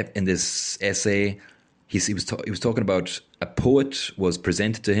essay, he was talking about a poet was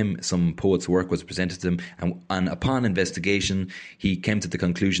presented to him, some poet's work was presented to him, and upon investigation, he came to the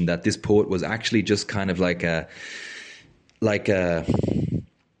conclusion that this poet was actually just kind of like a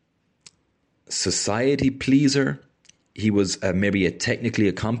society pleaser. He was maybe a technically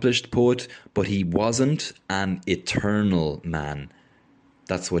accomplished poet, but he wasn't an eternal man.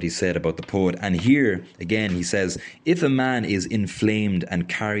 That's what he said about the poet. And here, again, he says, if a man is inflamed and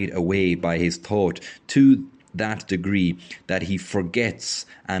carried away by his thought to that degree that he forgets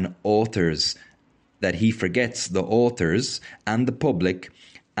the authors and the public,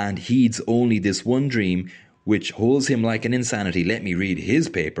 and heeds only this one dream, which holds him like an insanity, let me read his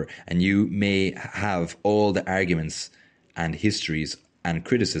paper, and you may have all the arguments and histories and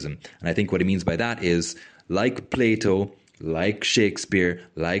criticism. And I think what he means by that is, like Plato, like Shakespeare,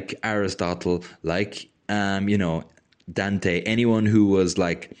 like Aristotle, like, Dante, anyone who was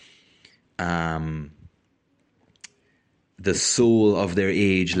like the soul of their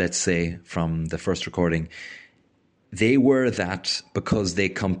age, let's say, from the first recording, they were that because they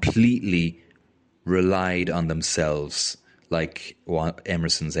completely relied on themselves, like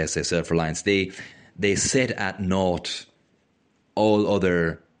Emerson's essay, Self-Reliance. They set at naught all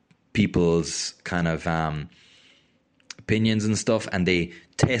other people's kind of opinions and stuff, and they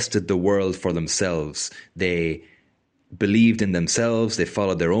tested the world for themselves. They believed in themselves, they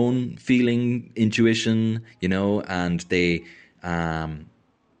followed their own feeling, intuition, and they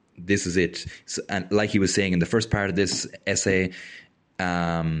this is it. So, and like he was saying in the first part of this essay,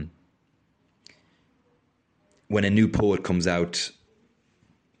 when a new poet comes out,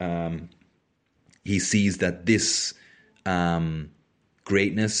 he sees that this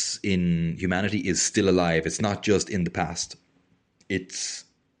greatness in humanity is still alive. It's not just in the past.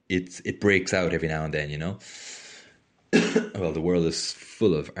 It breaks out every now and then, you know. Well, the world is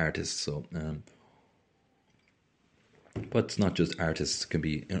full of artists, so but it's not just artists. It can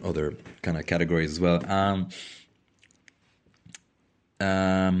be in other kind of categories as well.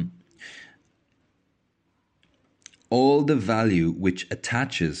 All the value which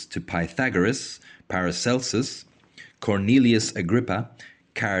attaches to Pythagoras, Paracelsus, Cornelius Agrippa,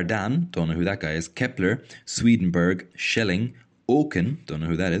 Cardan, don't know who that guy is, Kepler, Swedenborg, Schelling, Oken, don't know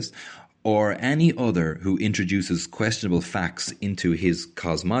who that is, or any other who introduces questionable facts into his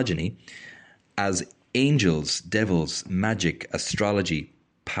cosmogony, as angels, devils, magic, astrology,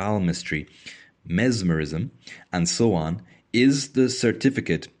 palmistry, mesmerism, and so on, is the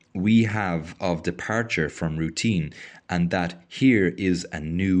certificate we have of departure from routine, and that here is a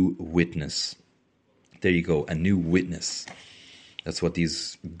new witness. There you go, a new witness. That's what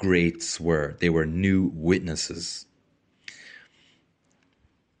these greats were. They were new witnesses.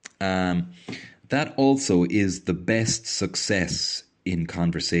 That also is the best success in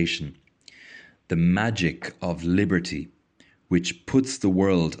conversation. The magic of liberty, which puts the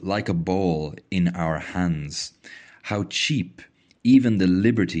world like a ball in our hands. How cheap even the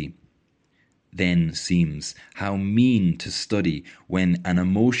liberty then seems, how mean to study when an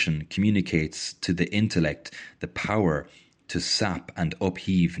emotion communicates to the intellect the power to sap and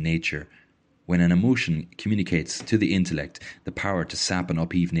upheave nature. When an emotion communicates to the intellect the power to sap and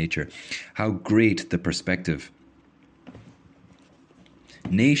upheave nature, how great the perspective.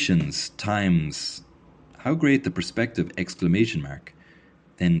 Nations, times, how great the perspective, exclamation mark.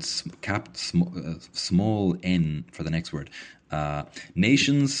 Then small n for the next word.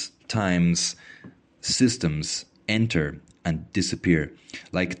 Nations, times, systems enter and disappear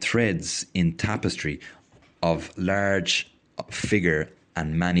like threads in tapestry of large figure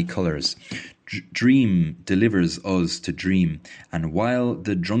and many colours. Dream delivers us to dream, and while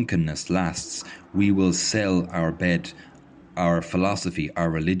the drunkenness lasts, we will sell our bed, our philosophy, our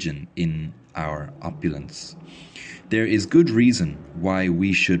religion in our opulence. There is good reason why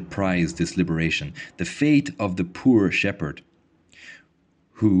we should prize this liberation, the fate of the poor shepherd,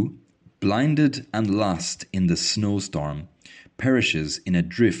 who, blinded and lost in the snowstorm, perishes in a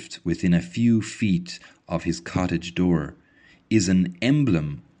drift within a few feet of his cottage door, is an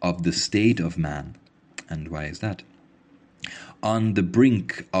emblem of the state of man. And why is that? On the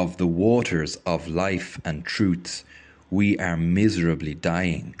brink of the waters of life and truth, we are miserably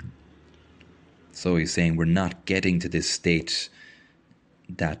dying. So he's saying we're not getting to this state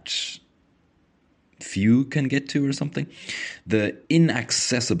that few can get to or something. The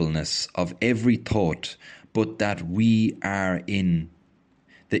inaccessibleness of every thought, but that we are in.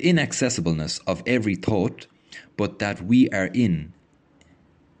 The inaccessibleness of every thought, but that we are in,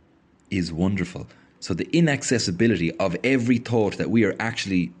 is wonderful. So the inaccessibility of every thought that we are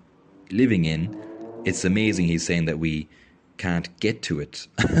actually living in, it's amazing he's saying that we can't get to it.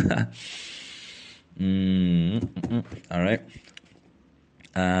 All right.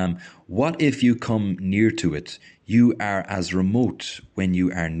 What if you come near to it? You are as remote when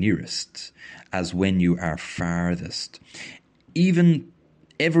you are nearest as when you are farthest. Even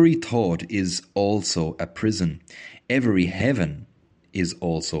every thought is also a prison. Every heaven is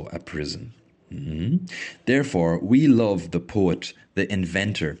also a prison. Therefore, we love the poet, the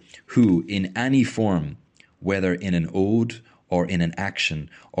inventor, who in any form, whether in an ode or in an action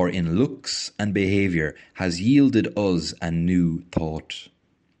or in looks and behavior, has yielded us a new thought.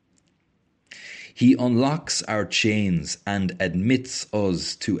 He unlocks our chains and admits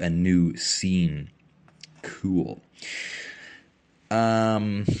us to a new scene. Cool.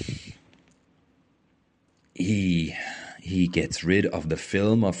 He gets rid of the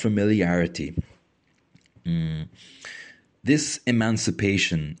film of familiarity. This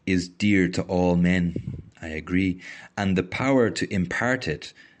emancipation is dear to all men, I agree, and the power to impart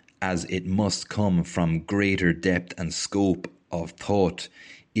it, as it must come from greater depth and scope of thought,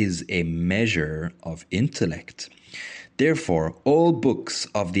 is a measure of intellect. Therefore, all books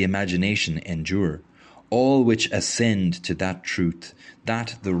of the imagination endure, all which ascend to that truth,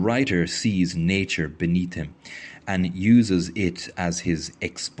 that the writer sees nature beneath him, and uses it as his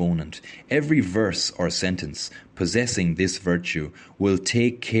exponent. Every verse or sentence possessing this virtue will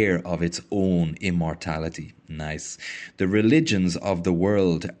take care of its own immortality. Nice. The religions of the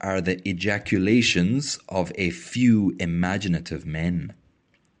world are the ejaculations of a few imaginative men.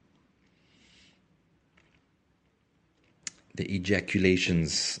 The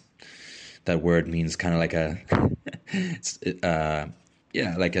ejaculations, that word means kind of like a,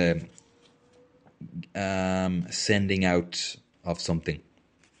 like a, sending out of something.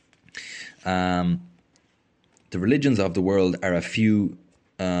 The religions of the world are a few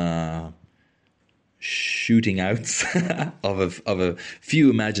shooting outs of a few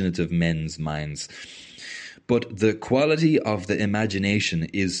imaginative men's minds. But the quality of the imagination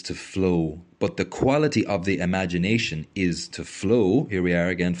is to flow. But the quality of the imagination is to flow. Here we are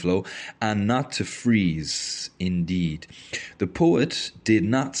again, flow, and not to freeze. Indeed. The poet did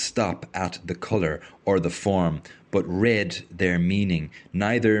not stop at the colour or the form, but read their meaning.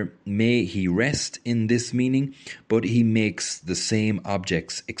 Neither may he rest in this meaning, but he makes the same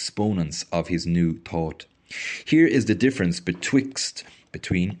objects exponents of his new thought. Here is the difference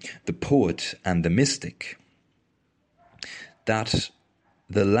between the poet and the mystic. That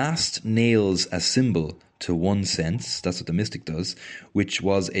the last nails a symbol to one sense, that's what the mystic does, which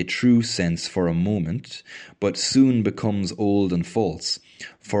was a true sense for a moment, but soon becomes old and false.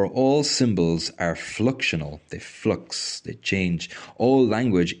 For all symbols are fluxional, they flux, they change. All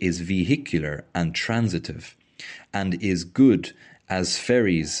language is vehicular and transitive, and is good as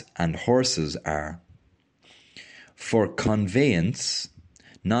ferries and horses are. For conveyance,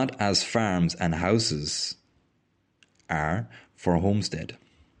 not as farms and houses are for homestead.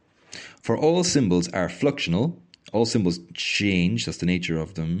 For all symbols are fluxional, all symbols change, that's the nature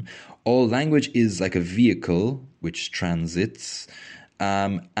of them. All language is like a vehicle which transits,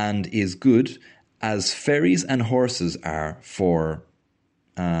 and is good as ferries and horses are for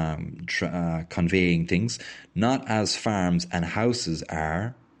conveying things, not as farms and houses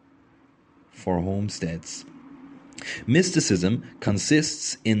are for homesteads. Mysticism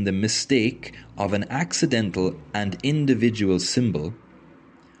consists in the mistake of an accidental and individual symbol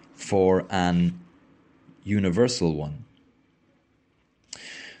for an universal one.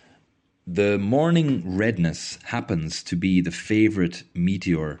 The morning redness happens to be the favourite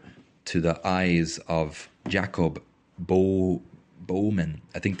meteor to the eyes of Jacob Böhmen.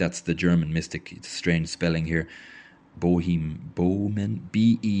 I think that's the German mystic. It's a strange spelling here. Böhmen,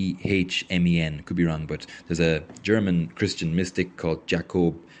 B-E-H-M-E-N. Could be wrong, but there's a German Christian mystic called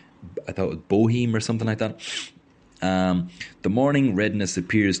Jacob, I thought it was Boehm or something like that. The morning redness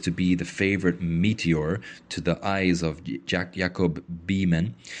appears to be the favourite meteor to the eyes of Jacob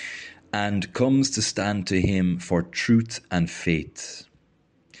Böhmen, and comes to stand to him for truth and faith.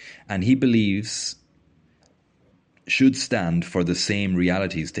 And he believes should stand for the same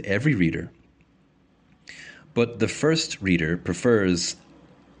realities to every reader. But the first reader prefers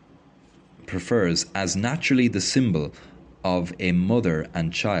as naturally the symbol of a mother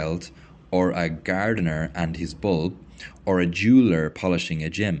and child, or a gardener and his bulb, or a jeweller polishing a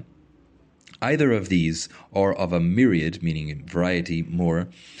gem. Either of these, or of a myriad, meaning variety more,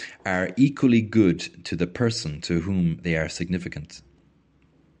 are equally good to the person to whom they are significant.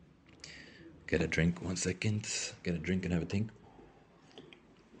 Get a drink, 1 second. Get a drink and have a think.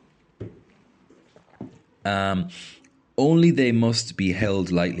 Only they must be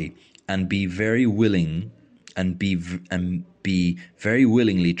held lightly, and be very willing, and be very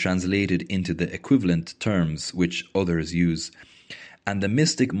willingly translated into the equivalent terms which others use. And the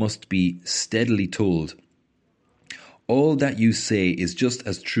mystic must be steadily told, all that you say is just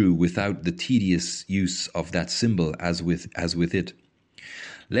as true without the tedious use of that symbol as with it.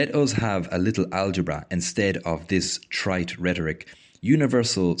 Let us have a little algebra instead of this trite rhetoric,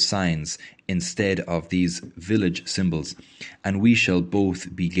 universal signs instead of these village symbols, and we shall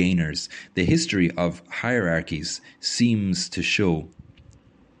both be gainers. The history of hierarchies seems to show.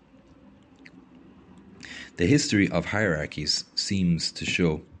 The history of hierarchies seems to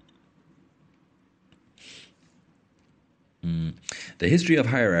show. The history of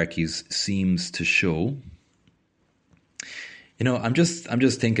hierarchies seems to show. You know, I'm just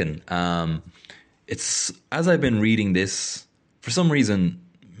thinking. It's as I've been reading this, for some reason,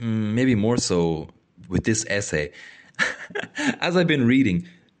 maybe more so with this essay. As I've been reading,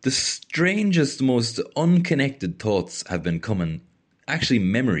 the strangest, most unconnected thoughts have been coming. Actually,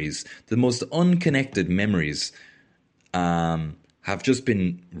 memories. The most unconnected memories have just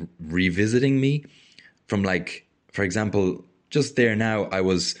been revisiting me from, like, for example, just there now, I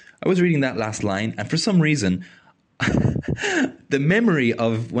was reading that last line, and for some reason, the memory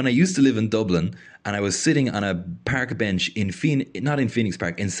of when I used to live in Dublin and I was sitting on a park bench not in Phoenix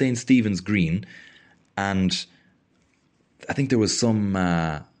Park, in St. Stephen's Green, and I think there was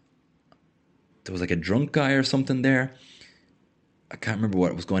like a drunk guy or something there. I can't remember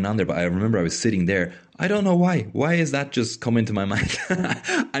what was going on there, but I remember I was sitting there. I don't know why. Why is that just come into my mind?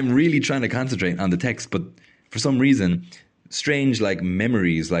 I'm really trying to concentrate on the text, but for some reason, strange like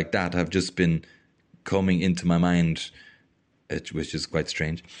memories like that have just been coming into my mind, which is quite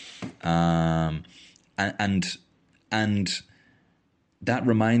strange. And that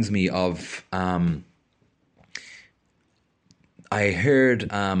reminds me of I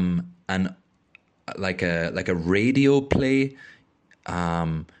heard an like a radio play.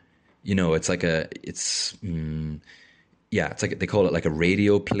 It's like it's like they call it like a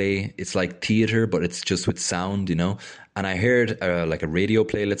radio play. It's like theater, but it's just with sound, And I heard like a radio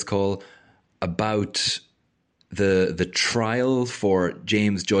play, let's call, about the trial for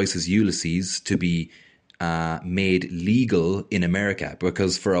James Joyce's Ulysses to be made legal in America,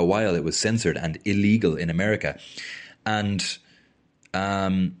 because for a while it was censored and illegal in America. And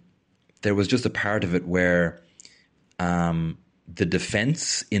there was just a part of it where the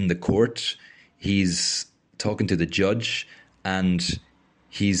defense in the court, he's talking to the judge, and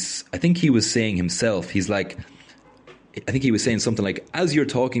I think he was saying himself, I think he was saying something like, as you're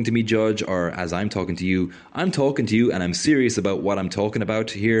talking to me, judge, or as I'm talking to you and I'm serious about what I'm talking about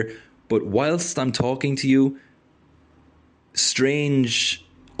here. But whilst I'm talking to you, strange,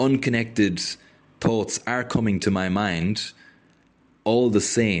 unconnected thoughts are coming to my mind all the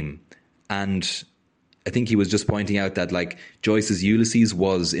same. And I think he was just pointing out that like Joyce's Ulysses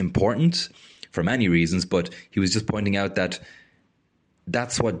was important for many reasons, but he was just pointing out that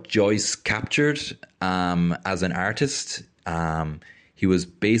that's what Joyce captured as an artist. He was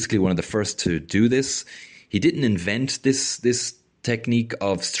basically one of the first to do this. He didn't invent this technique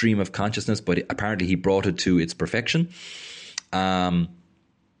of stream of consciousness, but apparently he brought it to its perfection.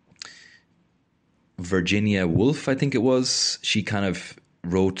 Virginia Woolf, I think it was, she kind of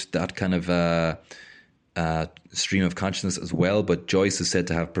wrote that kind of stream of consciousness as well, but Joyce is said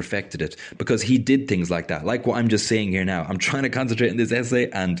to have perfected it because he did things like that, like what I'm just saying here now. I'm trying to concentrate in this essay,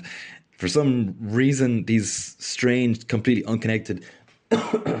 and for some reason these strange, completely unconnected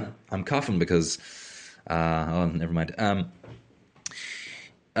I'm coughing because never mind.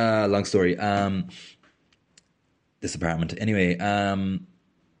 Long story. This apartment anyway.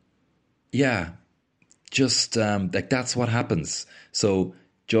 Just like that's what happens. So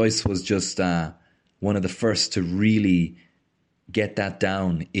Joyce was just one of the first to really get that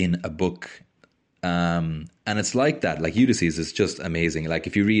down in a book. And it's like that, like Ulysses is just amazing. Like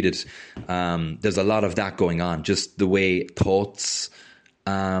if you read it, there's a lot of that going on. Just the way thoughts,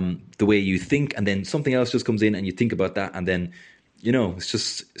 the way you think, and then something else just comes in and you think about that. And then, it's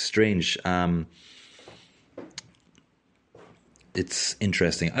just strange. It's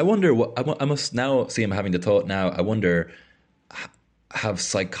interesting. I wonder what I must now see. I'm having the thought now. I wonder, have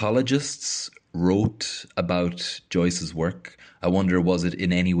psychologists wrote about Joyce's work? I wonder, was it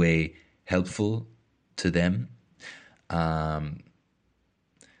in any way helpful to them?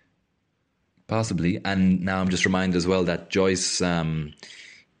 Possibly. And now I'm just reminded as well that Joyce, in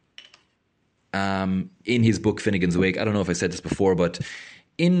his book Finnegan's Wake, I don't know if I said this before, but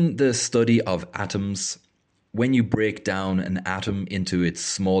in the study of atoms, when you break down an atom into its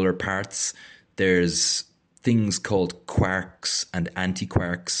smaller parts, there's things called quarks and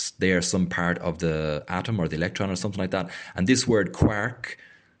antiquarks. They are some part of the atom or the electron or something like that. And this word quark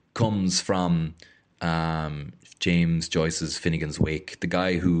comes from James Joyce's Finnegan's Wake. The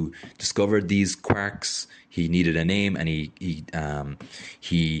guy who discovered these quarks, he needed a name, and he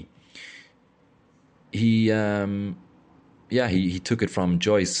took it from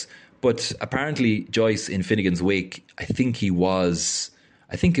Joyce. But apparently Joyce in Finnegan's Wake, I think it was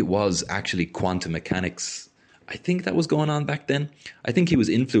actually quantum mechanics. I think that was going on back then. I think he was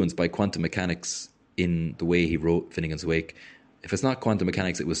influenced by quantum mechanics in the way he wrote Finnegan's Wake. If it's not quantum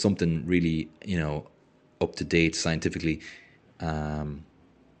mechanics, it was something really, up to date scientifically.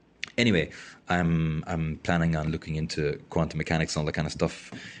 Anyway, I'm planning on looking into quantum mechanics and all that kind of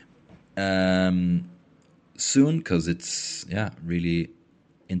stuff soon, because it's really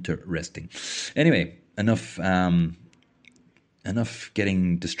interesting. Anyway, enough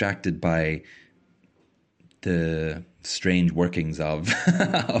getting distracted by the strange workings of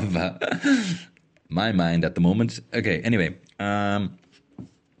my mind at the moment. Okay, anyway,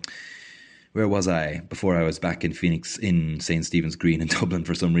 where was I before I was back in Phoenix, in St. Stephen's Green in Dublin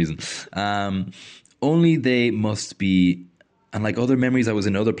for some reason? Only they must be, and like other memories, I was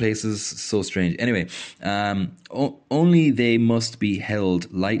in other places. So strange. Anyway, only they must be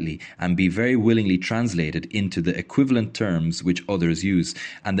held lightly and be very willingly translated into the equivalent terms which others use.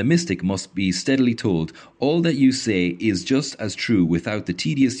 And the mystic must be steadily told, all that you say is just as true without the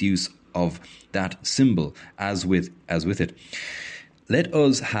tedious use of that symbol as with it. Let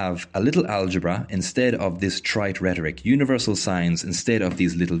us have a little algebra instead of this trite rhetoric, universal signs instead of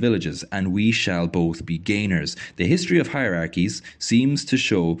these little villages, and we shall both be gainers. The history of hierarchies seems to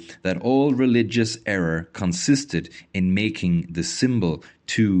show that all religious error consisted in making the symbol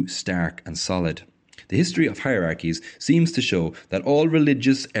too stark and solid. The history of hierarchies seems to show that all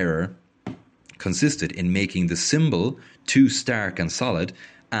religious error consisted in making the symbol too stark and solid,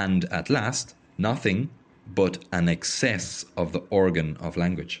 and at last, nothing but an excess of the organ of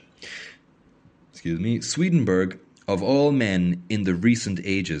language. Excuse me. Swedenborg, of all men in the recent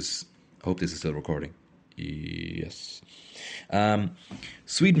ages, I hope this is still recording. Yes.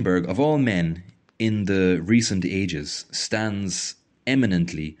 Swedenborg, of all men in the recent ages, stands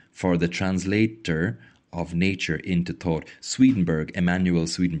eminently for the translator of nature into thought. Swedenborg, Emanuel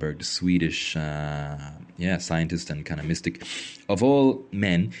Swedenborg, the Swedish scientist and kind of mystic, of all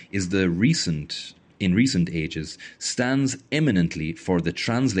men in recent ages, stands eminently for the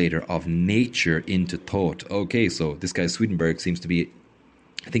translator of nature into thought. Okay, so this guy Swedenborg seems to be,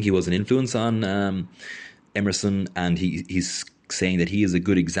 I think he was an influence on Emerson, and he's saying that he is a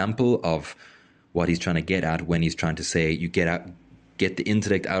good example of what he's trying to get at when he's trying to say you get the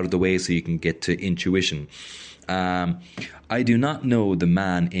intellect out of the way so you can get to intuition. I do not know the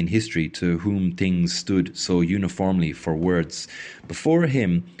man in history to whom things stood so uniformly for words. Before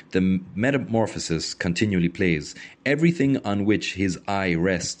him, the metamorphosis continually plays. Everything on which his eye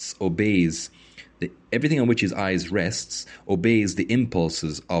rests obeys the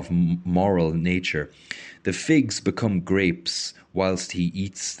impulses of moral nature. The figs become grapes whilst he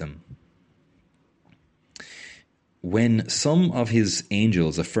eats them. When some of his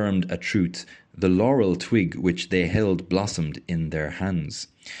angels affirmed a truth, the laurel twig which they held blossomed in their hands.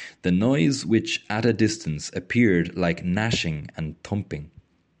 The noise which at a distance appeared like gnashing and thumping,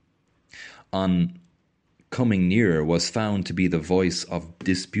 on coming nearer was found to be the voice of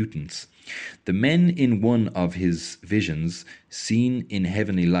disputants. The men in one of his visions, seen in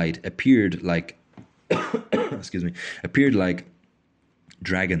heavenly light, appeared like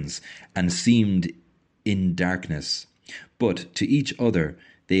dragons, and seemed in darkness, but to each other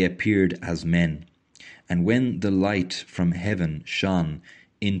they appeared as men. And when the light from heaven shone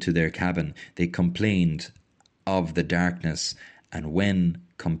into their cabin, they complained of the darkness, and when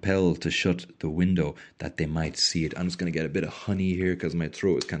compelled to shut the window that they might see it. I'm just going to get a bit of honey here because my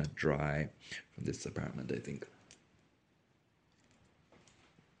throat is kind of dry from this apartment, I think.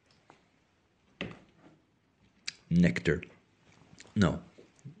 Nectar. No.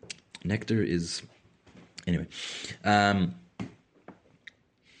 Nectar is... Anyway.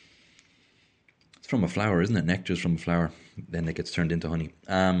 It's from a flower, isn't it? Nectar is from a flower. Then it gets turned into honey.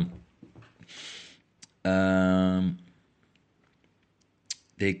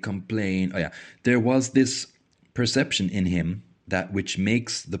 They complain. There was this perception in him that which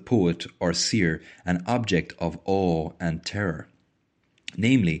makes the poet or seer an object of awe and terror.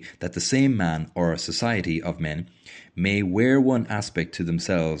 Namely, that the same man or society of men may wear one aspect to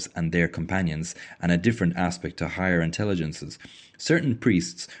themselves and their companions, and a different aspect to higher intelligences. Certain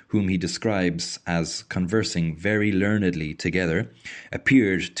priests, whom he describes as conversing very learnedly together,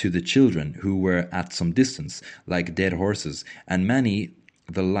 appeared to the children who were at some distance, like dead horses, and many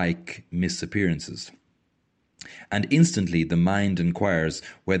the like misappearances. And instantly the mind inquires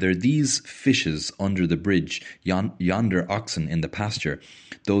whether these fishes under the bridge, yonder oxen in the pasture,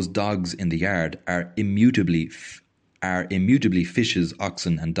 those dogs in the yard, are immutably fishes,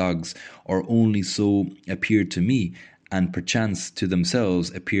 oxen, and dogs, or only so appear to me, and perchance to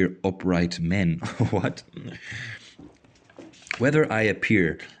themselves appear upright men. What? Whether I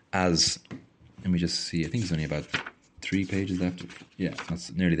appear as... Let me just see. I think it's only about 3 pages left. Yeah,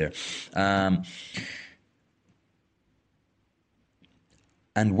 that's nearly there.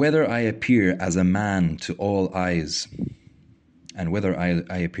 And whether I appear as a man to all eyes,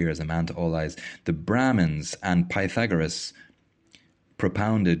 the Brahmins and Pythagoras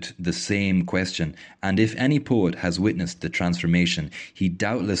propounded the same question, and if any poet has witnessed the transformation, he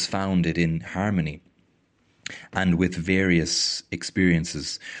doubtless found it in harmony and with various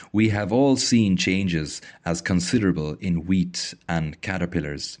experiences. We have all seen changes as considerable in wheat and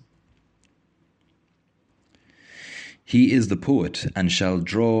caterpillars. He is the poet, and shall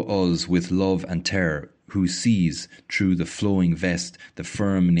draw us with love and terror, who sees through the flowing vest the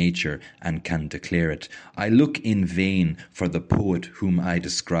firm nature, and can declare it. I look in vain for the poet whom I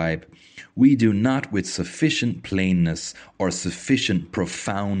describe. We do not with sufficient plainness or sufficient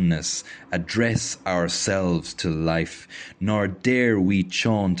profoundness address ourselves to life, nor dare we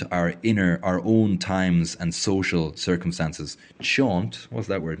chaunt our own times and social circumstances. Chaunt, what's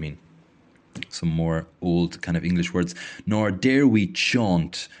that word mean? Some more old kind of English words. Nor dare we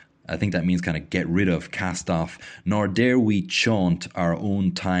chaunt, I think that means kind of get rid of, cast off. Nor dare we chaunt our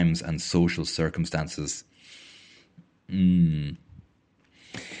own times and social circumstances.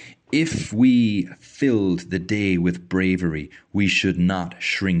 If we filled the day with bravery, we should not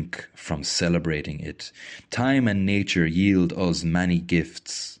shrink from celebrating it. Time and nature yield us many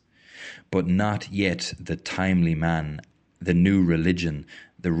gifts, but not yet the timely man, the new religion,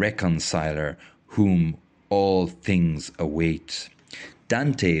 the reconciler, whom all things await.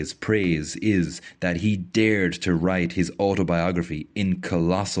 Dante's praise is that he dared to write his autobiography in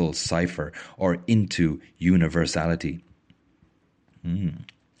colossal cipher or into universality.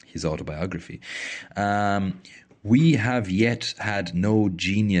 His autobiography. We have yet had no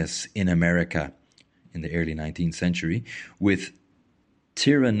genius in America in the early 19th century with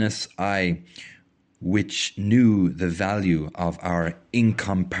tyrannous eye which knew the value of our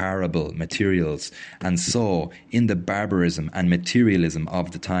incomparable materials and saw in the barbarism and materialism of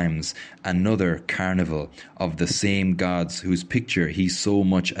the times another carnival of the same gods whose picture he so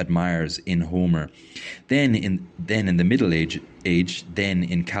much admires in Homer. Then in the Middle Age, then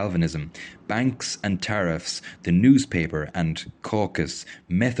in Calvinism, banks and tariffs, the newspaper and caucus,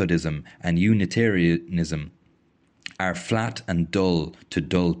 Methodism and Unitarianism, are flat and dull to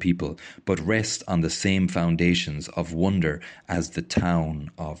dull people, but rest on the same foundations of wonder as the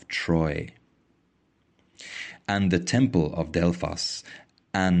town of Troy and the temple of Delphos,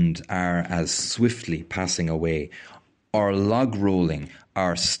 and are as swiftly passing away. Our log rolling,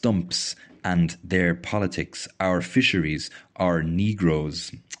 our stumps and their politics, our fisheries, our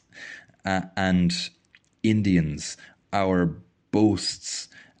Negroes and Indians, our boasts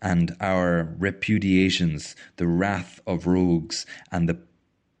and our repudiations, the wrath of rogues, and the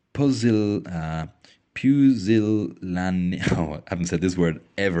I haven't said this word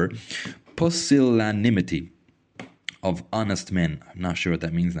ever, pusillanimity of honest men. I'm not sure what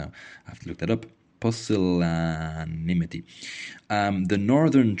that means now. I have to look that up. Pusillanimity. The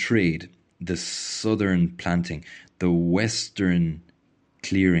northern trade, the southern planting, the western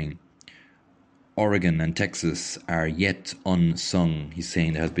clearing, Oregon and Texas are yet unsung. He's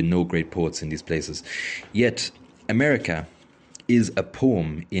saying there has been no great poets in these places. Yet America is a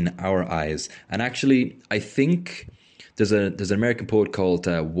poem in our eyes. And actually, I think there's an American poet called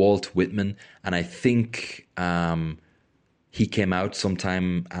Walt Whitman, and I think he came out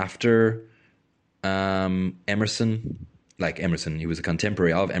sometime after Emerson. Like Emerson, he was a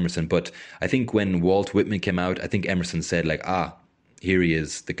contemporary of Emerson. But I think when Walt Whitman came out, I think Emerson said like, here he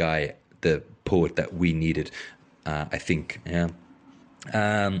is, the guy, the poet that we needed, I think, yeah.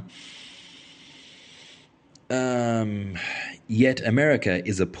 Yet America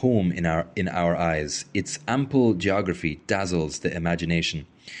is a poem in our eyes. Its ample geography dazzles the imagination,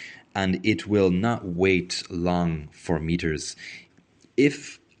 and it will not wait long for meters.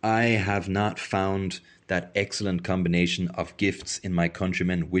 If I have not found that excellent combination of gifts in my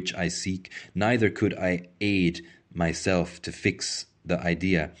countrymen which I seek, neither could I aid myself to fix the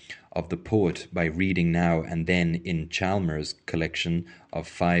idea of the poet by reading now and then in Chalmers' collection of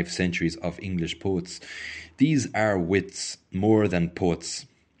 5 centuries of English poets. These are wits more than poets,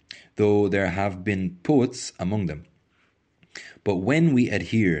 though there have been poets among them. But when we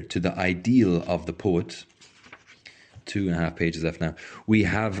adhere to the ideal of the poet, 2.5 pages left now, we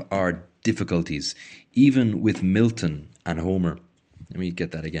have our difficulties, even with Milton and Homer. Let me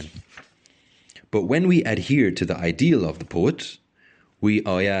get that again. But when we adhere to the ideal of the poet,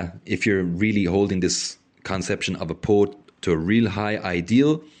 if you're really holding this conception of a poet to a real high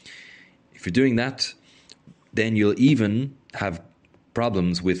ideal, if you're doing that, then you'll even have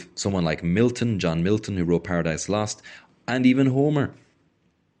problems with someone like Milton, John Milton, who wrote Paradise Lost, and even Homer.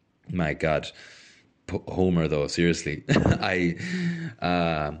 My God, Homer though, seriously.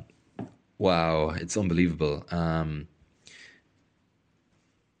 Wow, it's unbelievable.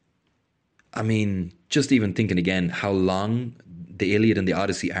 I mean, just even thinking again how long the Iliad and the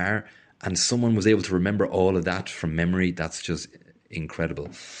Odyssey are, and someone was able to remember all of that from memory, that's just incredible.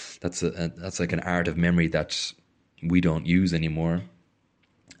 That's like an art of memory that we don't use anymore.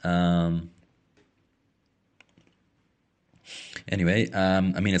 Anyway, I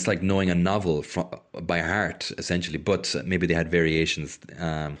mean, it's like knowing a novel by heart, essentially, but maybe they had variations.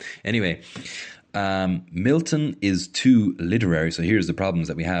 Anyway, Milton is too literary. So here's the problems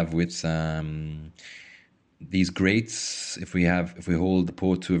that we have with these greats. If we hold the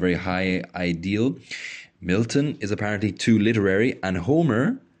poet to a very high ideal, Milton is apparently too literary, and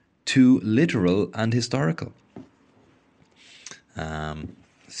Homer too literal and historical.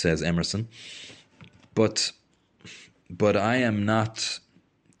 Says Emerson, but I am not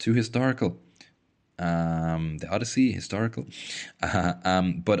too historical. The Odyssey, historical.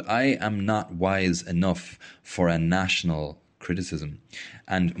 But I am not wise enough for a national criticism,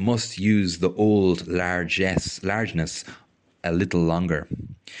 and must use the old largeness a little longer,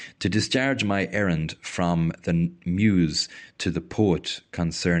 to discharge my errand from the muse to the poet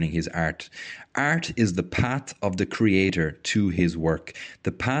concerning his art. Art is the path of the creator to his work.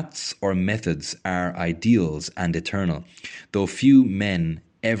 The paths or methods are ideals and eternal, though few men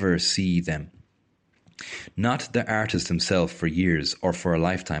ever see them. Not the artist himself for years or for a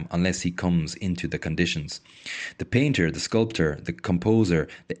lifetime unless he comes into the conditions. The painter, the sculptor, the composer,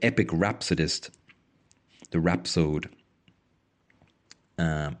 the epic rhapsodist, the rhapsode,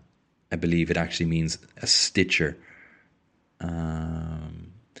 I believe it actually means a stitcher.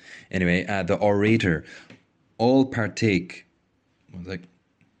 Anyway, the orator, all partake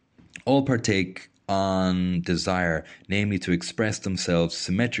on desire, namely to express themselves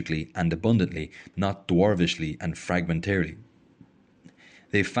symmetrically and abundantly, not dwarfishly and fragmentarily.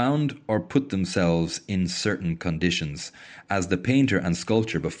 They found or put themselves in certain conditions, as the painter and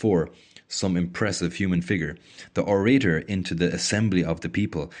sculptor before some impressive human figure, the orator into the assembly of the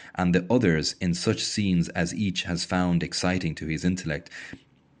people, and the others in such scenes as each has found exciting to his intellect.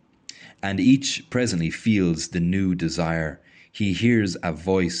 And each presently feels the new desire. He hears a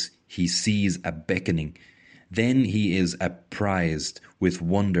voice, he sees a beckoning. Then he is apprised with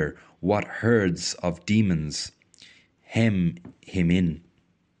wonder what herds of demons hem him in.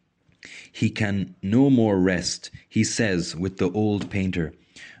 He can no more rest. He says with the old painter,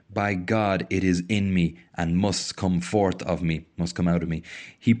 "By God, it is in me and must come out of me.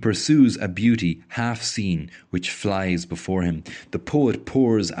 He pursues a beauty half seen which flies before him. The poet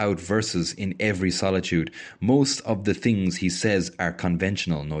pours out verses in every solitude. Most of the things he says are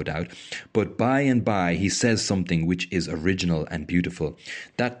conventional, no doubt, but by and by he says something which is original and beautiful.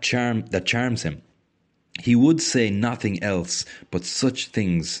 That charms him. He would say nothing else but such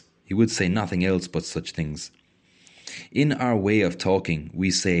things. In our way of talking, we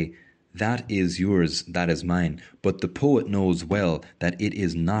say, that is yours, that is mine, but the poet knows well that it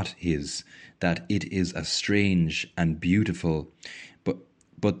is not his, that it is a strange and beautiful,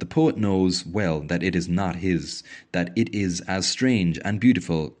 but the poet knows well that it is not his, that it is as strange and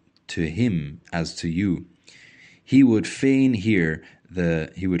beautiful to him as to you. He would pretend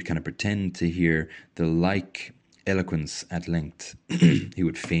to hear the like eloquence at length. He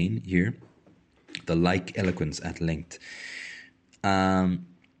would feign hear the like eloquence at length.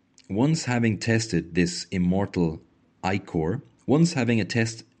 Once having tasted this immortal ichor,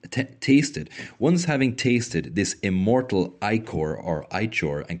 or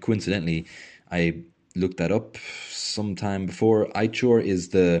ichor, and coincidentally, I looked that up sometime before. Ichor is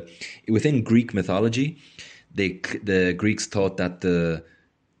within Greek mythology. The Greeks thought that the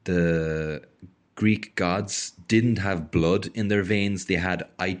Greek gods didn't have blood in their veins; they had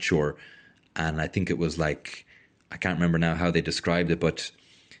ichor. And I think it was I can't remember now how they described it, but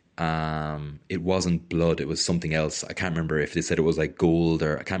it wasn't blood, it was something else. I can't remember if they said it was like gold,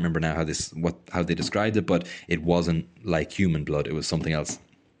 or I can't remember now how they described it, but it wasn't like human blood, it was something else.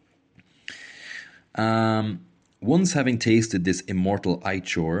 Once having tasted this immortal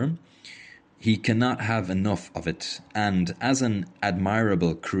ichor, he cannot have enough of it, and as an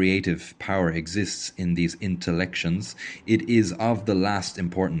admirable creative power exists in these intellections, it is of the last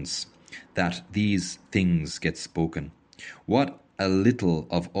importance that these things get spoken. What a little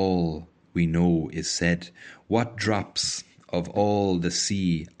of all we know is said, what drops of all the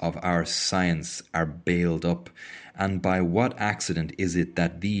sea of our science are bailed up, and by what accident is it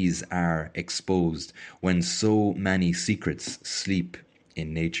that these are exposed when so many secrets sleep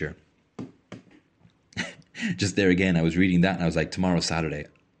in nature? Just there again, I was reading that and I was like, tomorrow's Saturday.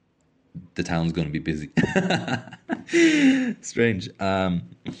 The town's going to be busy. Strange.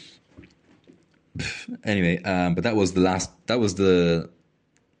 Anyway, but that was the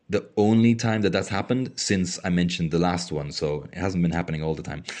only time that's happened since I mentioned the last one. So it hasn't been happening all the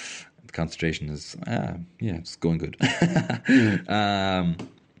time. The concentration is, it's going good.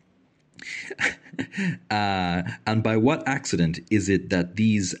 And by what accident is it that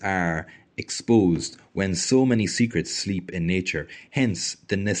these are exposed when so many secrets sleep in nature? Hence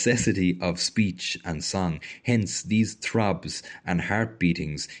the necessity of speech and song. Hence these throbs and heart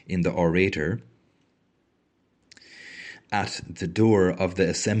beatings in the orator at the door of the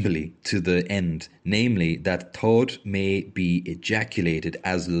assembly, to the end, namely, that thought may be ejaculated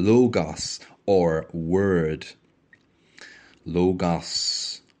as logos, or word.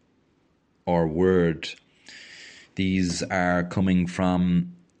 Logos, or word. These are coming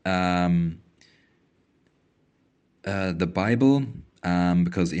from the Bible,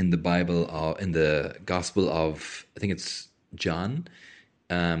 because in the Bible, in the Gospel of, I think it's John,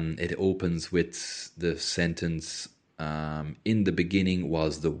 it opens with the sentence, in the beginning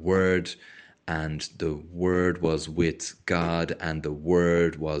was the Word, and the Word was with God, and the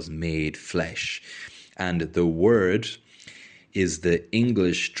Word was made flesh. And the Word is the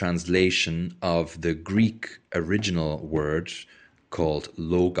English translation of the Greek original word called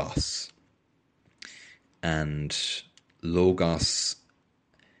logos. And logos,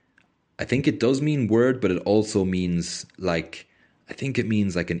 I think it does mean word, but it also means like, I think it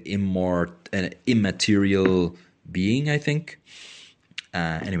means like an immaterial being, I think.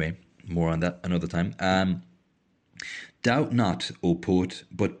 Anyway, more on that another time. Doubt not, O poet,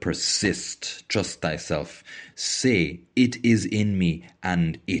 but persist. Trust thyself. Say, it is in me,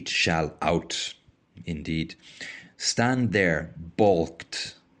 and it shall out. Indeed. Stand there,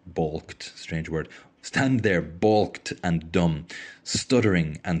 balked, strange word. Stand there, balked and dumb,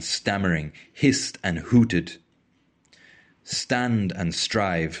 stuttering and stammering, hissed and hooted. Stand and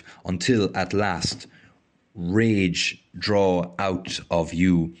strive until at last rage draw out of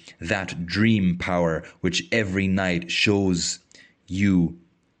you that dream power which every night shows you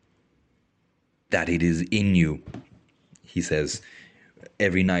that it is in you. He says,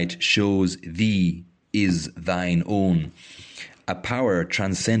 every night shows thee is thine own, a power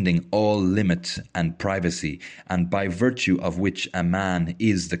transcending all limit and privacy, and by virtue of which a man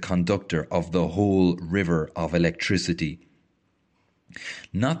is the conductor of the whole river of electricity.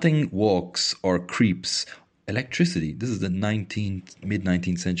 Nothing walks or creeps. Electricity. This is the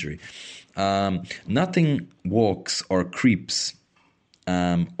mid-19th century. Nothing walks or creeps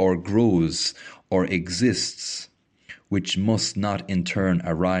or grows or exists which must not in turn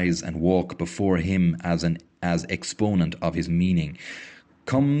arise and walk before him as exponent of his meaning.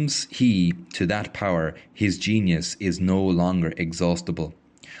 Comes he to that power, his genius is no longer exhaustible.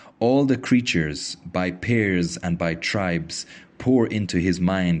 All the creatures, by pairs and by tribes, pour into his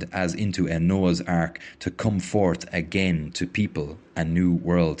mind as into a Noah's ark to come forth again to people a new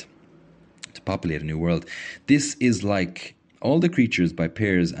world, to populate a new world. This is like all the creatures by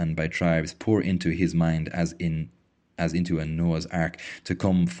pairs and by tribes pour into his mind as into a Noah's ark to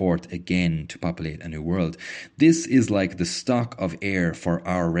come forth again to populate a new world. This is like the stock of air for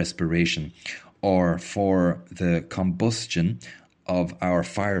our respiration, or for the combustion of our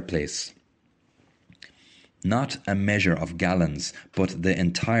fireplace. Not a measure of gallons, but the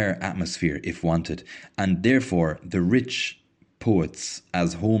entire atmosphere if wanted, and therefore the rich poets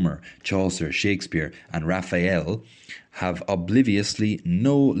as Homer, Chaucer, Shakespeare, and Raphael have obliviously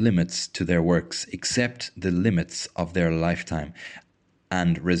no limits to their works except the limits of their lifetime,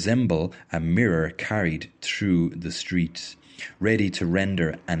 and resemble a mirror carried through the street, ready to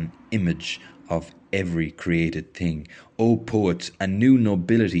render an image of every created thing. O poet, a new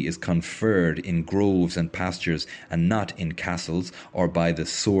nobility is conferred in groves and pastures, and not in castles or by the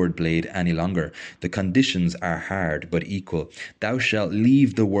sword blade any longer. The conditions are hard but equal. Thou shalt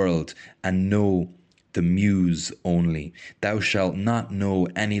leave the world and know the muse only. Thou shalt not know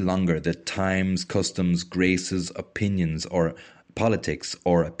any longer the times, customs, graces, opinions, or politics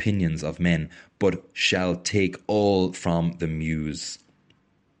or opinions of men, but shall take all from the muse.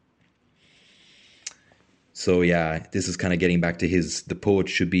 So yeah, this is kind of getting back to the poet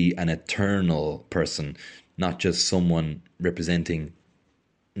should be an eternal person, not just someone representing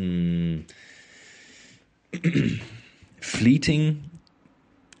fleeting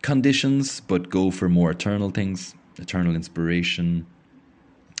conditions, but go for more eternal things, eternal inspiration.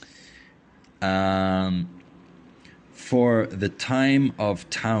 For the time of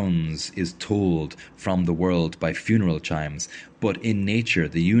towns is told from the world by funeral chimes, but in nature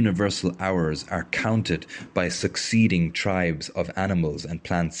the universal hours are counted by succeeding tribes of animals and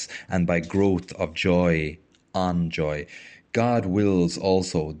plants, and by growth of joy on joy. God wills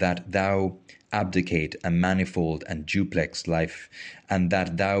also that thou abdicate a manifold and duplex life, and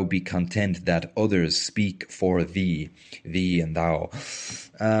that thou be content that others speak for thee and thou.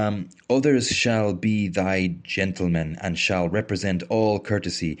 Others shall be thy gentlemen, and shall represent all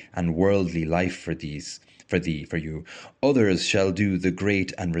courtesy and worldly life for you. Others shall do the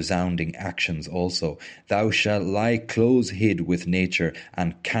great and resounding actions also. Thou shalt lie close hid with nature,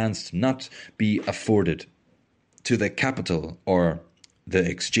 and canst not be afforded to the capital or the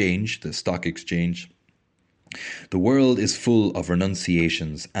exchange, the stock exchange. The world is full of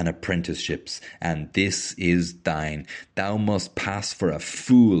renunciations and apprenticeships, and this is thine. Thou must pass for a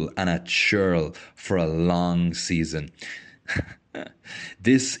fool and a churl for a long season.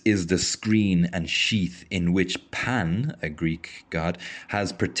 This is the screen and sheath in which Pan, a Greek god,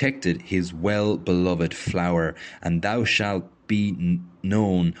 has protected his well-beloved flower, and thou shalt be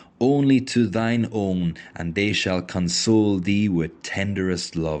known only to thine own, and they shall console thee with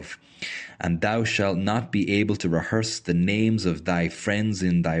tenderest love. And thou shalt not be able to rehearse the names of thy friends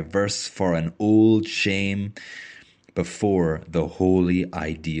in thy verse for an old shame before the holy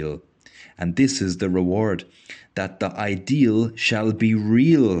ideal. And this is the reward, that the ideal shall be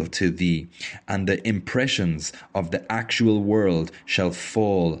real to thee, and the impressions of the actual world shall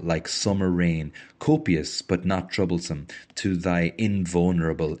fall like summer rain, copious but not troublesome, to thy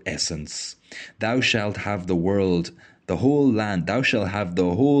invulnerable essence. Thou shalt have the world, the whole land, thou shalt have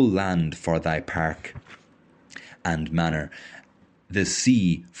the whole land for thy park and manor, the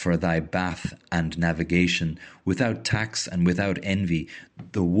sea for thy bath and navigation, without tax and without envy.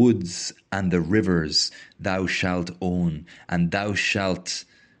 The woods and the rivers thou shalt own, and thou shalt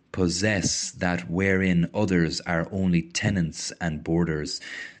possess that wherein others are only tenants and boarders.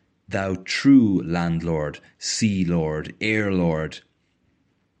 Thou true landlord, sea lord, air lord,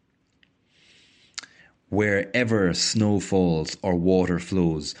 wherever snow falls or water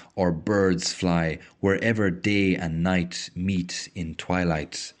flows or birds fly, wherever day and night meet in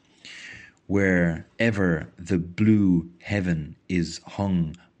twilight, wherever the blue heaven is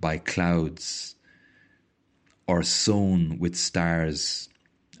hung by clouds or sown with stars.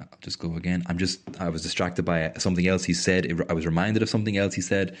 I'll just go again. I was distracted by something else he said. I was reminded of something else he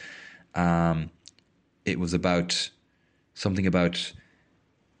said. It was about something about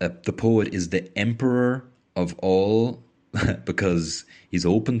the poet is the emperor of all because he's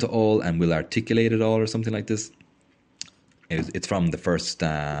open to all and will articulate it all, or something like this. It's from the first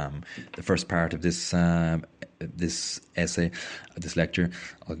part of this essay, this lecture.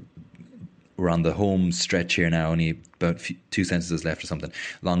 We're on the home stretch here now, only about 2 sentences left or something,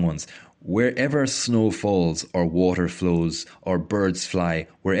 long ones. Wherever snow falls or water flows or birds fly,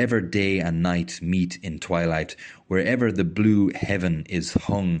 wherever day and night meet in twilight, wherever the blue heaven is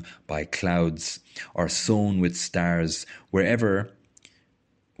hung by clouds or sown with stars, wherever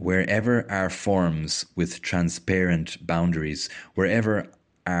are forms with transparent boundaries, wherever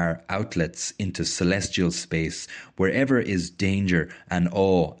are outlets into celestial space, wherever is danger and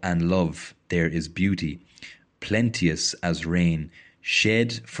awe and love, there is beauty, plenteous as rain,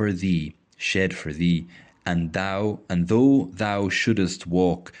 shed for thee, and though thou shouldest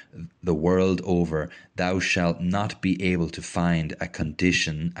walk the world over, thou shalt not be able to find a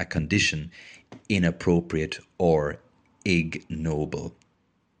condition inappropriate or ignoble.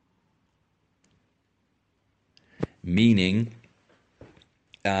 Meaning,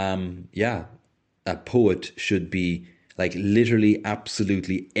 a poet should be like literally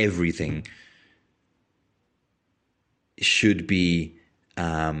absolutely everything should be,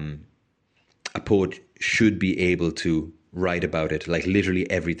 a poet should be able to write about it, like literally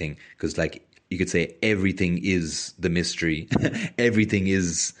everything, because like you could say everything is the mystery, everything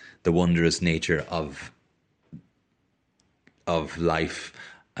is the wondrous nature of life.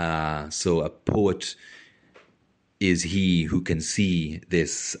 So a poet is he who can see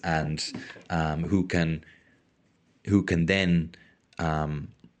this and who can then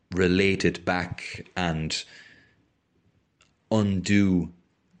relate it back and undo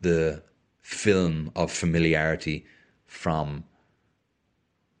the film of familiarity from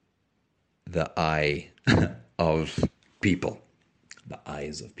the eye of people. The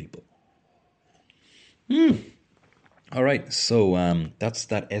eyes of people. All right, so that's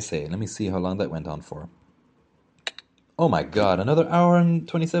that essay. Let me see how long that went on for. Oh my God, another hour and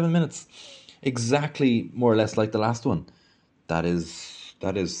 27 minutes. Exactly, more or less like the last one. That is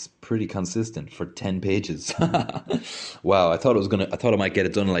pretty consistent for 10 pages. Wow, I thought I might get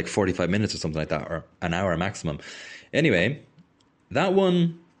it done in like 45 minutes or something like that, or an hour maximum. Anyway, that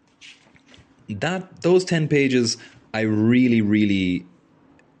one, those 10 pages, I really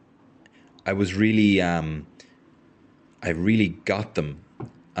got them.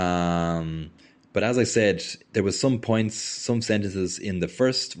 But as I said, there was some points, some sentences in the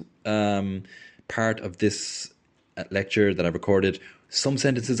first part of this lecture that I recorded. Some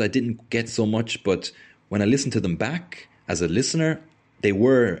sentences I didn't get so much, but when I listened to them back as a listener, they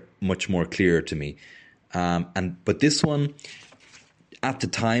were much more clear to me. But this one, at the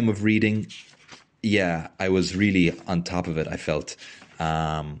time of reading, yeah, I was really on top of it, I felt.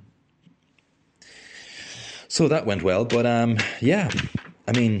 So that went well, but yeah,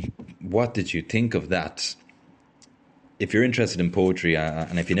 I mean, what did you think of that? If you're interested in poetry,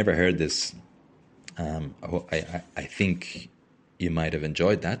 and if you never heard this, I think you might have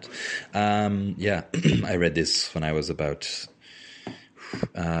enjoyed that. Yeah, I read this when I was about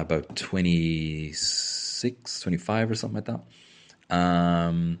 26, 25 or something like that.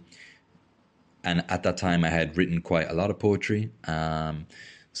 and at that time I had written quite a lot of poetry.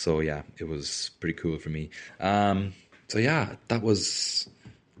 So yeah, it was pretty cool for me. So yeah, it's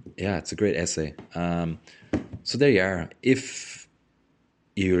a great essay. So there you are. If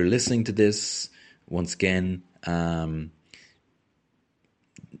you're listening to this, once again,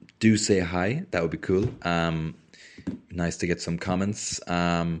 do say hi. That would be cool. Nice to get some comments.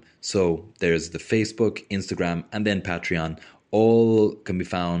 So there's the Facebook, Instagram, and then Patreon. All can be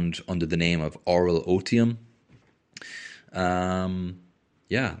found under the name of Oral Otium.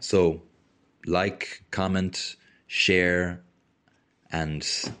 Yeah, so like, comment, share, and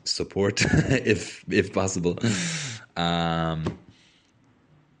support if possible.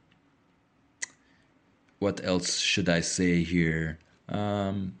 What else should I say here?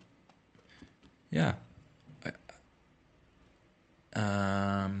 Yeah.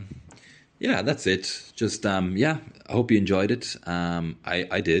 Yeah, that's it. Just I hope you enjoyed it.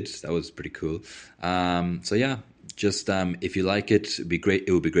 I did. That was pretty cool. So yeah, just if you like it, it'd be great.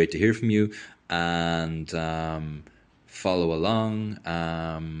 It would be great to hear from you, and follow along.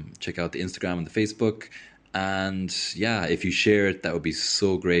 Check out the Instagram and the Facebook, and yeah, if you share it, that would be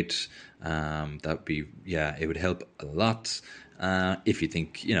so great. That would be it would help a lot. If you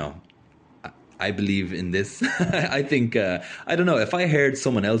think I believe in this. I think, I don't know, if I heard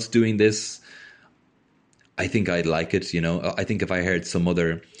someone else doing this, I think I'd like it, I think if I heard some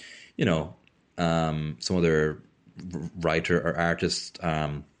other, some other writer or artist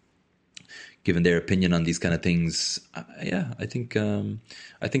giving their opinion on these kind of things, I think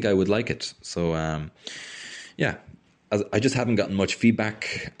I would like it. So, I just haven't gotten much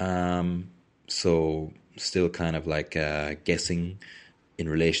feedback. So still kind of like guessing in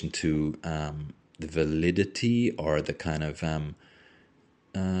relation to the validity or the kind of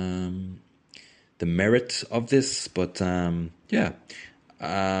the merit of this, but I'm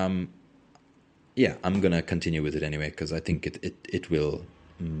gonna continue with it anyway because I think it will.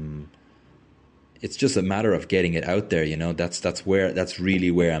 It's just a matter of getting it out there, That's really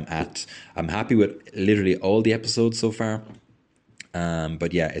where I'm at. I'm happy with literally all the episodes so far.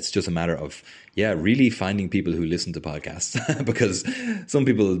 But yeah, it's just a matter of really finding people who listen to podcasts because some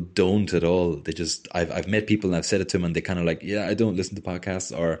people don't at all. They just I've met people and I've said it to them and they kind of like, I don't listen to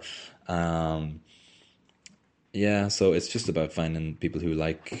podcasts or so it's just about finding people who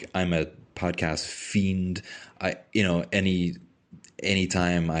like. I'm a podcast fiend.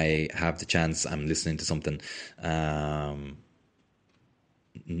 Anytime I have the chance, I'm listening to something. Like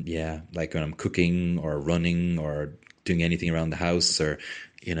when I'm cooking or running or doing anything around the house or,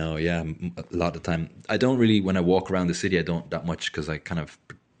 a lot of the time. I don't really, when I walk around the city, I don't that much because I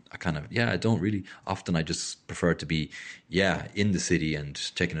don't really. Often I just prefer to be, in the city and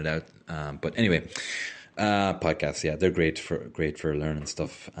checking it out. But anyway, podcasts, they're great for learning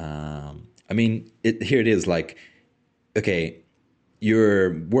stuff. Here it is like, okay,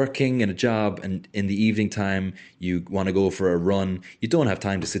 you're working in a job and in the evening time you want to go for a run. You don't have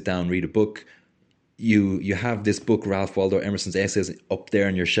time to sit down and read a book. You have this book, Ralph Waldo Emerson's Essays, up there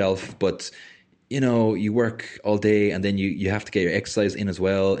on your shelf, but you work all day and then you have to get your exercise in as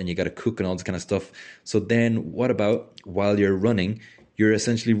well and you got to cook and all this kind of stuff. So then what about while you're running, you're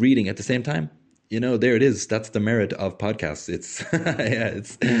essentially reading at the same time? There it is. That's the merit of podcasts. It's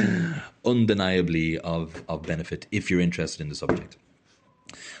it's undeniably of benefit if you're interested in the subject.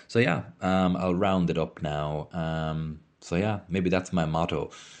 So I'll round it up now. Maybe that's my motto.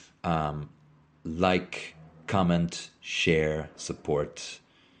 Like, comment, share, support,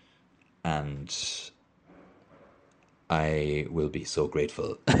 and I will be so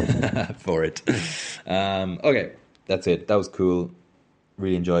grateful for it. Okay, that's it. That was cool.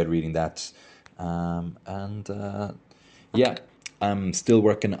 Really enjoyed reading that. I'm still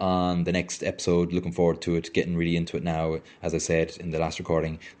working on the next episode. Looking forward to it, getting really into it now. As I said in the last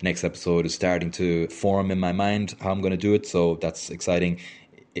recording, the next episode is starting to form in my mind how I'm going to do it. So that's exciting.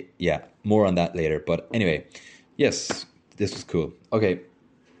 More on that later. But anyway, yes, this was cool. Okay,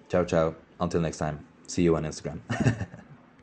 ciao, ciao. Until next time. See you on Instagram.